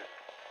authorities,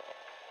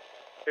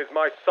 is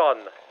my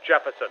son,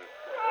 Jefferson.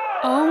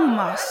 Oh,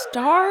 my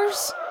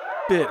stars.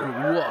 Better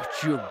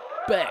watch your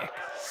back,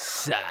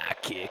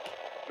 psychic.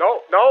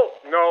 No,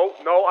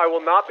 I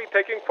will not be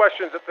taking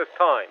questions at this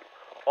time.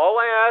 All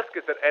I ask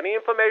is that any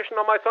information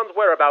on my son's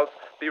whereabouts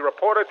be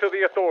reported to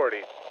the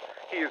authorities.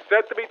 He is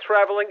said to be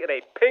traveling in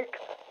a pink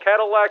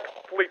Cadillac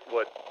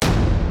Fleetwood.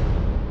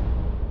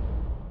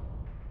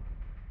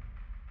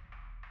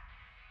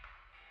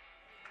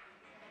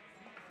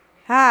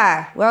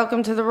 Hi,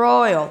 welcome to the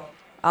Royal.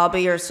 I'll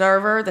be your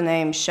server. The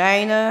name's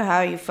Shayna.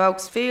 How you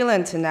folks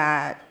feeling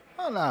tonight?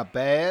 Oh, not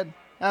bad.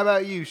 How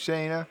about you,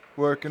 Shayna?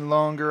 Working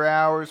longer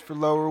hours for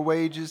lower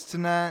wages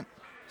tonight?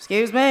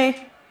 Excuse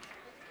me?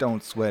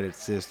 Don't sweat it,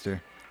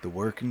 sister. The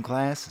working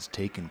class is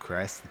taking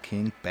Christ the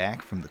King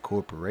back from the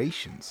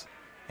corporations.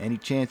 Any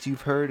chance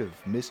you've heard of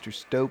Mr.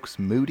 Stokes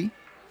Moody?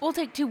 We'll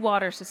take 2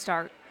 waters to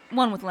start.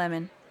 One with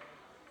lemon.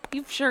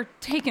 You've sure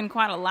taken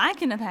quite a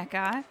liking to that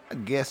guy. I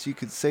guess you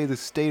could say the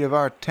state of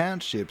our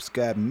township's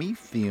got me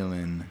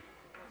feeling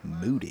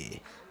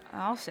moody.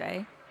 I'll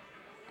say.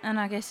 And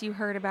I guess you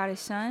heard about his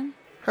son?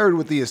 Heard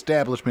what the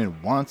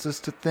establishment wants us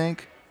to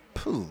think?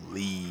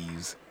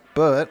 Please.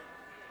 But,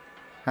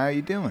 how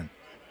you doing?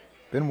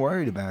 Been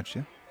worried about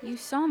you. You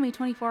saw me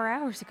 24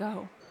 hours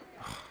ago.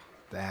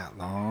 That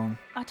long?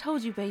 I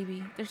told you,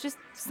 baby. There's just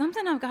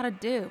something I've got to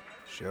do.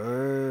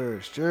 Sure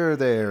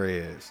there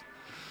is.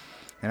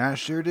 And I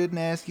sure didn't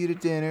ask you to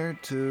dinner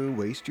to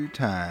waste your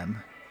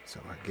time. So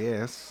I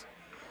guess...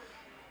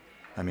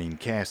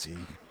 Cassie,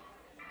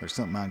 there's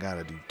something I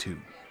gotta do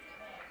too.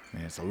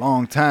 It's a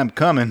long time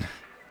coming.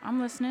 I'm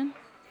listening.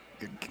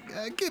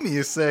 Give me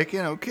a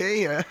second,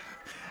 okay?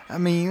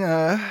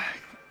 There's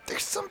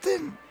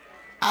something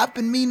I've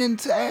been meaning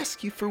to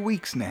ask you for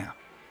weeks now.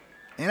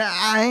 And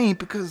I ain't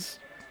because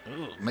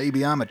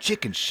maybe I'm a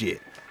chicken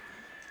shit.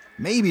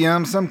 Maybe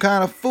I'm some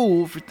kind of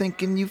fool for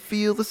thinking you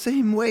feel the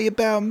same way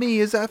about me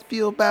as I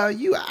feel about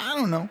you. I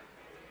don't know.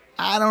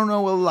 I don't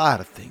know a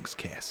lot of things,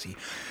 Cassie.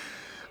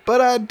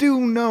 But I do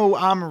know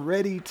I'm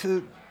ready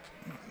to...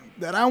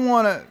 that I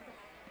want to...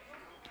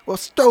 Well,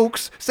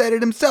 Stokes said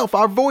it himself.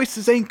 Our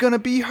voices ain't gonna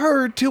be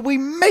heard till we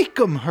make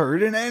them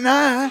heard. And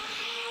I...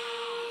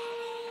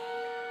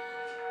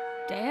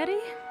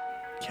 Daddy?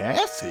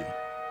 Cassie?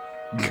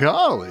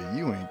 Golly,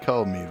 you ain't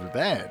called me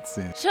that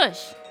since...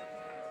 Shush.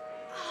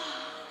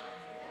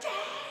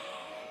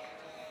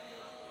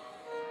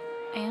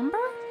 Amber?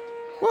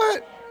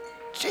 What?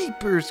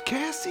 Jeepers,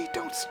 Cassie,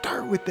 don't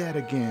start with that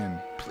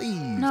again,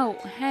 please. No,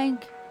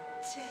 Hank.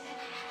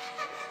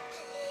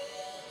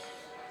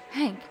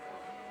 Hank,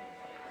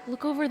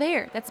 look over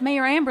there. That's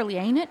Mayor Amberly,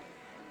 ain't it?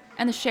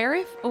 And the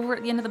sheriff over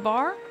at the end of the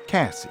bar?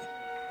 Cassie,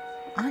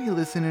 are you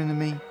listening to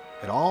me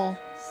at all?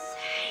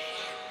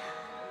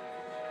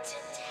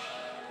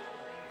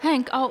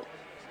 Hank, I'll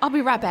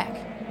be right back.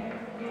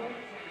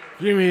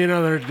 Give me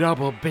another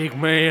double, big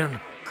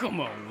man. Come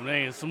on,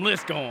 Handsome,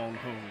 let's go on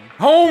home.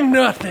 Home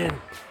nothing.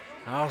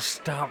 I'll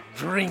stop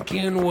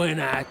drinking when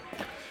I...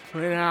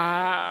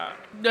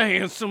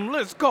 Handsome,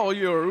 let's call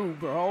your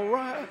Uber, all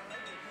right?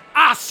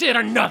 I said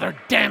another,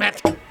 damn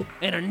it!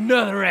 And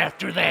another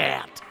after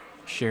that.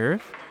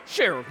 Sheriff?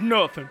 Sheriff,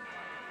 nothing.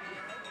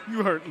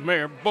 You hurt the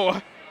mayor,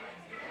 boy.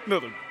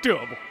 Another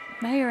double.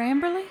 Mayor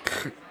Amberly?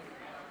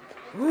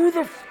 Who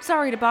the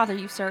Sorry to bother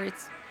you, sir.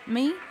 It's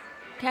me,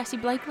 Cassie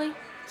Blakely.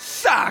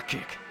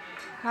 Psychic!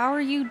 How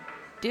are you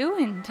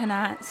doing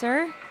tonight,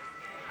 sir?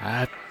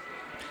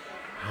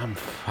 I'm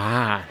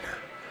fine.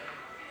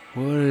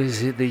 What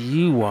is it that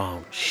you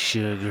want,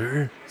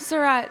 sugar?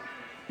 Sir, I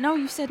know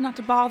you said not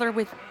to bother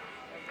with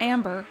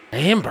Amber.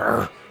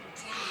 Amber?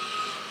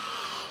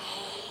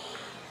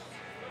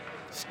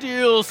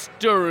 Still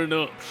stirring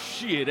up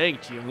shit,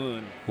 ain't you,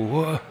 hun?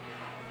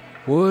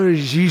 What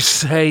did you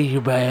say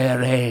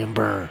about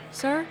Amber?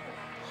 Sir?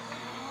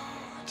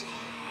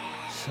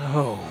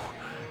 So,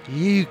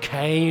 you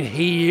came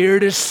here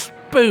to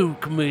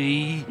spook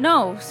me?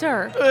 No,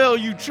 sir. Hell,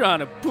 you trying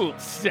to pull,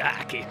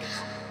 Psychic?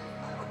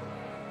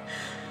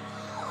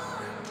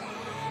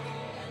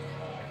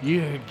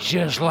 You're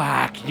just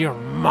like your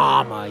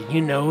mama,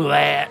 you know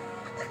that?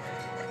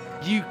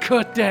 You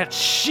cut that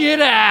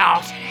shit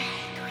out!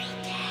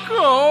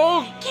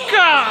 Oh,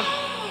 God!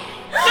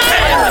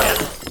 Damn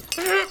it!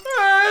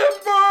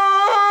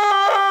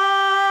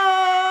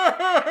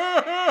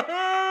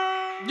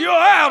 You're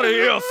out of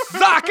here,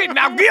 Psychic!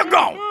 Now get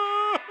gone!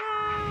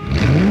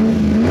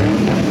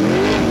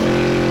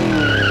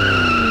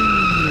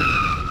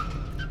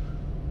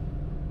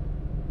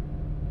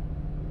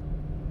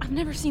 I've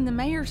never seen the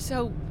mayor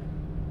so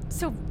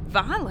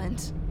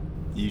violent.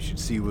 You should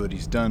see what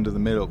he's done to the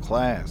middle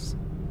class.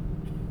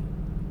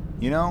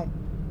 You know,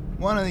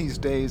 one of these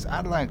days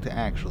I'd like to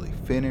actually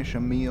finish a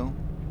meal.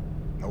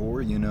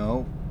 Or,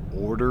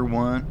 order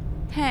one.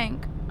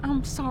 Hank,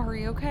 I'm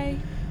sorry, okay?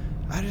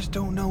 I just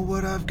don't know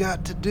what I've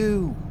got to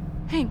do.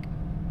 Hank,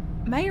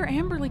 Mayor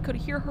Amberly could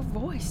hear her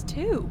voice,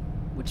 too.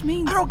 Which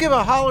means... I don't give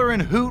a holler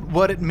and hoot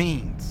what it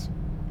means.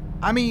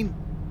 I mean,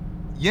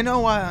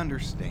 I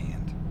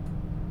understand.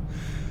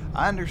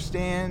 I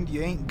understand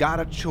you ain't got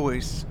a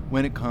choice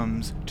when it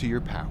comes to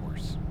your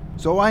powers.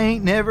 So I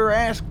ain't never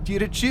asked you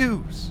to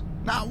choose.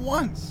 Not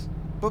once.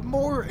 But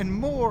more and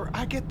more,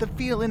 I get the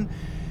feeling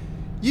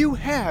you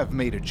have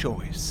made a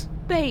choice.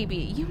 Baby,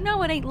 you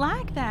know it ain't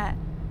like that.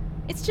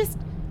 It's just...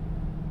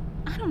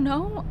 I don't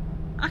know.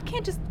 I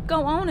can't just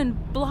go on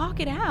and block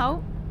it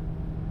out.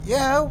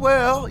 Yeah,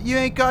 well, you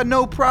ain't got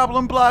no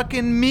problem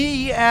blocking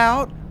me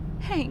out.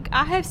 Hank,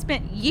 I have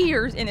spent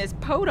years in this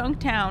podunk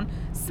town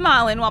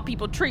smiling while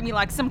people treat me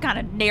like some kind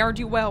of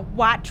ne'er-do-well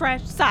white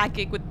trash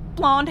psychic with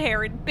blonde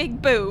hair and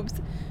big boobs.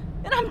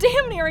 And I'm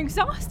damn near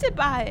exhausted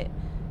by it.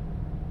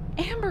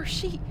 Amber,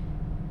 she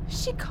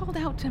called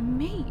out to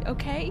me,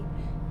 okay?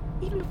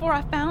 Even before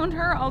I found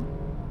her, all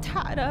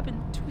tied up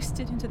and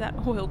twisted into that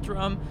oil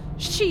drum,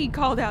 she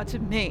called out to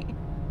me.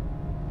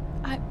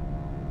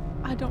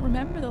 I don't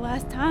remember the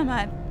last time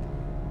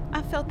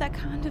I felt that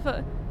kind of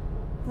a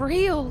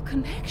real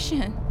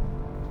connection.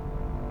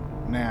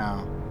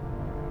 Now,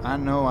 I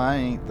know I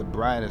ain't the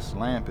brightest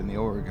lamp in the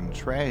Oregon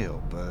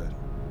Trail, but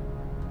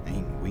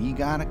ain't we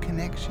got a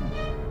connection?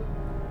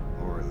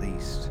 Or at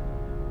least,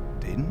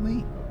 didn't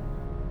we?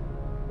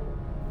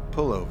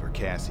 Pull over,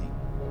 Cassie.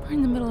 We're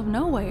in the middle of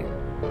nowhere.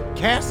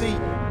 Cassie!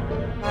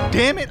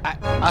 Damn it!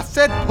 I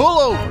said pull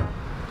over!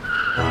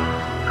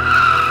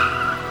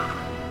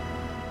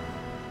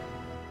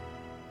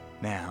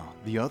 Now,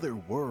 the other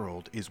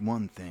world is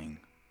one thing,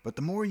 but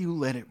the more you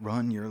let it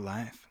run your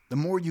life, the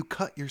more you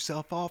cut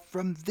yourself off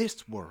from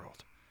this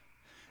world.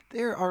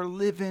 There are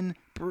living,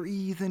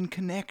 breathing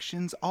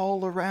connections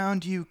all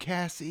around you,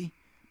 Cassie,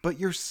 but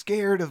you're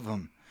scared of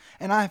them.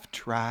 And I've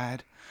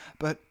tried,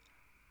 but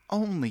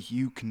only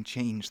you can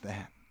change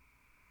that.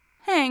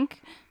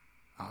 Hank.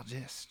 I'll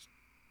just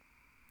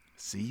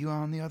see you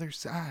on the other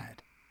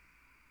side.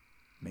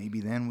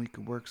 Maybe then we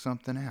could work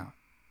something out.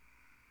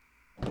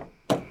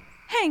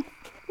 Hank,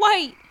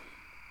 wait.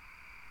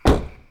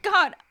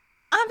 God,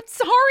 I'm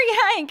sorry,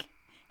 Hank.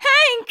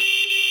 Hank!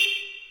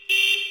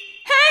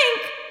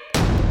 Hank!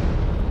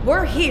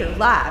 We're here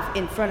live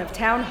in front of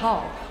Town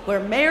Hall,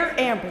 where Mayor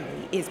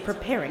Amberly is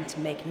preparing to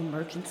make an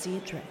emergency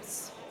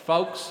address.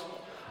 Folks,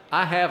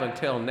 I have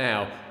until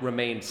now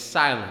remained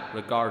silent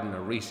regarding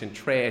a recent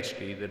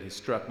tragedy that has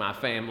struck my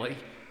family.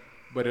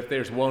 But if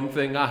there's one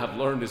thing I have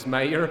learned as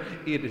mayor,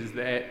 it is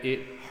that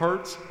it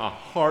hurts a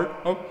heart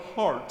of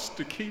hearts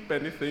to keep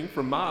anything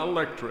from my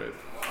electorate.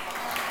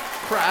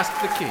 Christ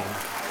the King.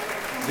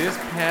 This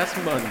past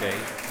Monday,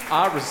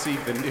 I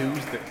received the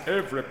news that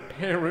every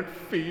parent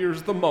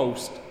fears the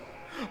most.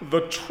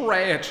 The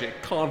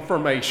tragic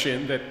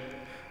confirmation that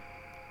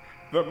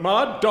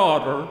my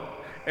daughter,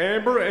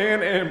 Amber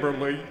Ann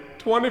Amberly,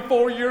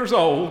 24 years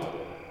old,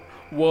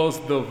 was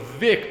the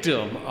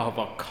victim of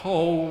a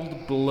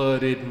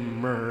cold-blooded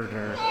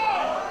murder.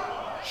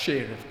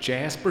 Sheriff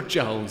Jasper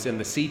Jones and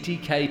the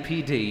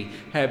CTKPD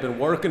have been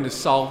working to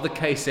solve the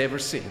case ever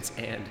since,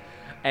 and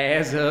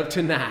as of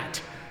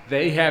tonight,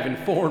 they have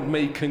informed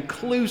me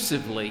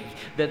conclusively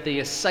that the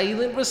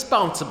assailant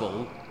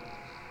responsible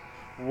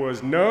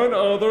was none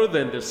other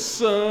than the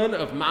son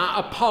of my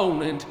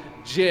opponent,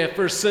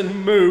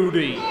 Jefferson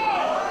Moody,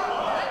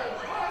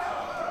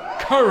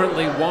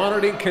 currently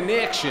wanted in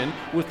connection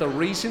with a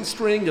recent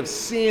string of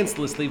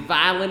senselessly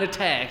violent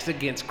attacks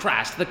against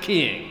Christ the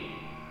King.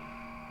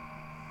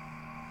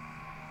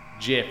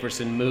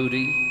 Jefferson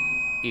Moody,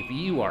 if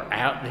you are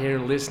out there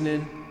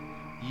listening,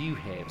 you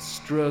have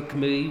struck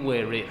me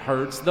where it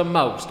hurts the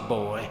most,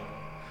 boy.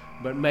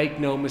 But make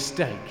no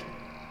mistake,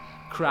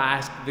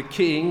 Christ the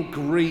King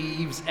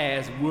grieves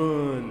as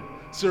one,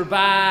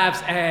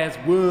 survives as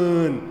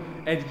one,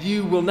 and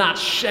you will not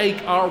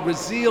shake our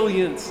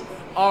resilience,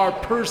 our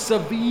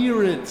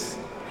perseverance.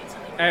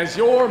 As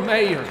your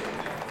mayor,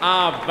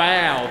 I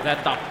vow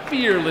that the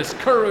fearless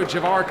courage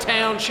of our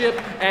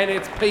township and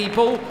its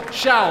people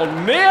shall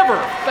never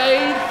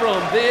fade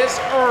from this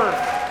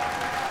earth.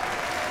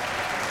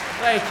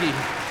 Thank you.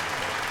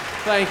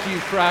 Thank you,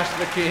 Christ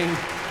the King.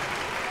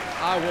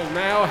 I will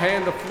now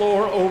hand the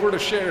floor over to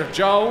Sheriff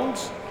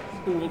Jones,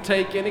 who will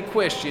take any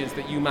questions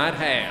that you might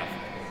have.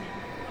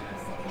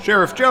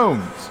 Sheriff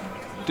Jones,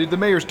 did the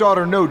mayor's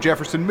daughter know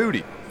Jefferson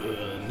Moody?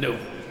 No.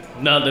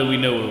 Not that we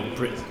know of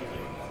presently.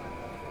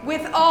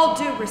 With all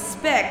due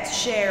respect,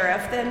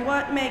 Sheriff, then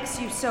what makes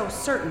you so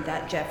certain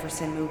that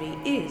Jefferson Moody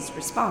is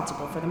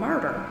responsible for the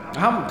murder?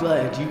 I'm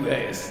glad you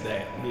asked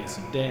that, Miss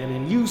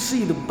Dannon. You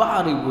see, the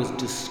body was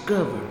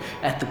discovered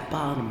at the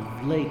bottom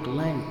of Lake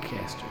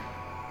Lancaster.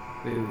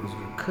 It was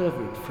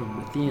recovered from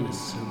within a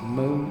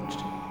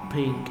submerged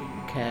pink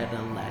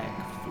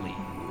Cadillac Fleetwood.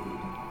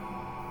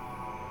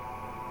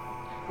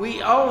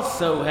 We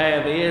also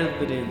have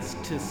evidence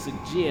to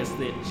suggest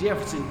that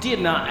Jefferson did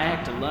not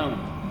act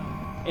alone.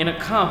 An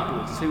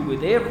accomplice who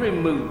with every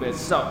move has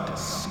sought to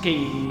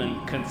scheme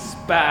and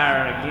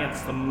conspire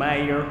against the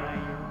mayor.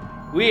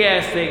 We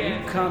ask that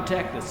you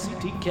contact the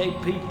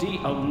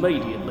CTKPD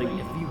immediately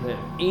if you have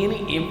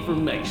any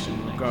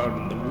information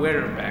regarding the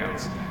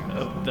whereabouts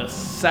of the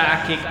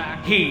psychic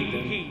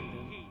heathen,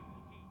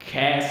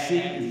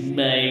 Cassie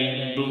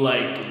Mae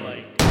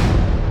Blakely.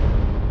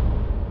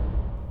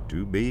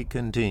 To be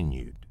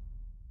continued.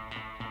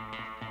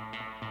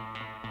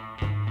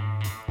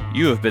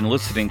 You have been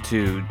listening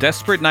to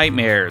Desperate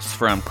Nightmares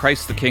from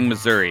Christ the King,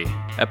 Missouri,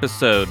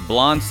 episode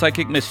Blonde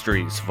Psychic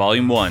Mysteries,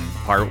 Volume 1,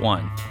 Part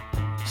 1.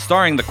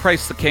 Starring the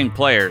Christ the King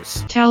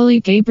players, Tally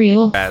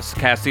Gabriel as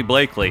Cassie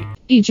Blakely,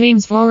 E.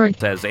 James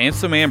Forward as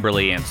Ansem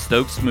Amberly and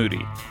Stokes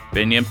Moody,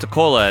 Binyam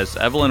Takola as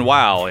Evelyn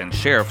Wow and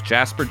Sheriff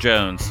Jasper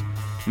Jones,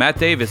 Matt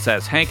Davis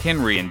as Hank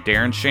Henry and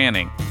Darren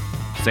Shanning,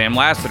 Sam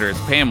Lassiter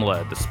as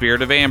Pamela, the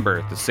Spirit of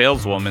Amber, the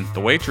saleswoman, the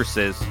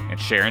waitresses, and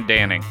Sharon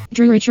Danning.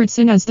 Drew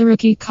Richardson as the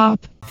rookie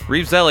cop.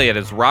 Reeves Elliott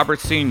as Robert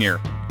Sr.,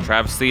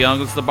 Travis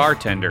DeYoung as the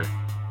bartender,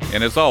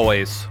 and as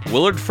always,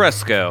 Willard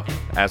Fresco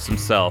as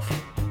himself.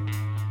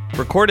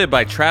 Recorded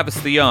by Travis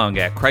DeYoung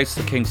at Christ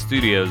the King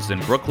Studios in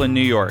Brooklyn,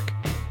 New York.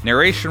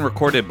 Narration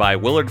recorded by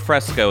Willard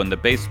Fresco in the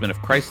basement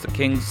of Christ the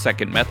King's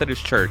Second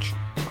Methodist Church,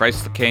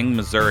 Christ the King,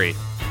 Missouri.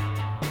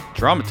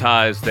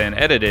 Dramatized and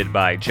edited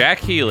by Jack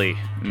Healy,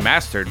 and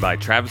mastered by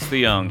Travis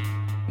DeYoung.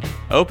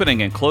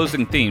 Opening and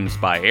closing themes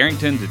by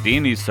Arrington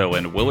DiDioniso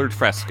and Willard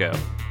Fresco.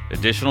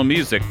 Additional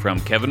music from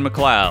Kevin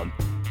MacLeod.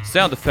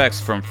 Sound effects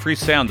from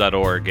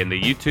freesound.org and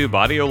the YouTube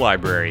audio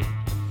library.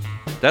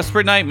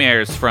 Desperate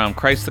Nightmares from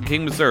Christ the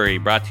King, Missouri,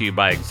 brought to you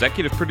by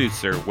executive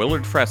producer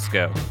Willard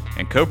Fresco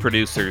and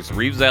co-producers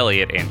Reeves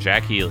Elliott and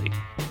Jack Healy.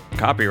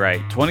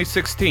 Copyright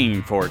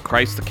 2016 for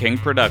Christ the King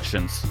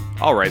Productions.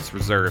 All rights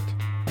reserved.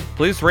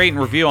 Please rate and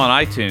review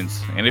on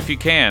iTunes, and if you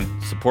can,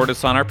 support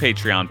us on our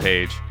Patreon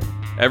page.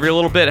 Every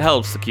little bit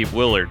helps to keep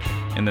Willard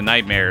and the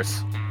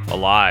Nightmares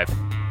alive.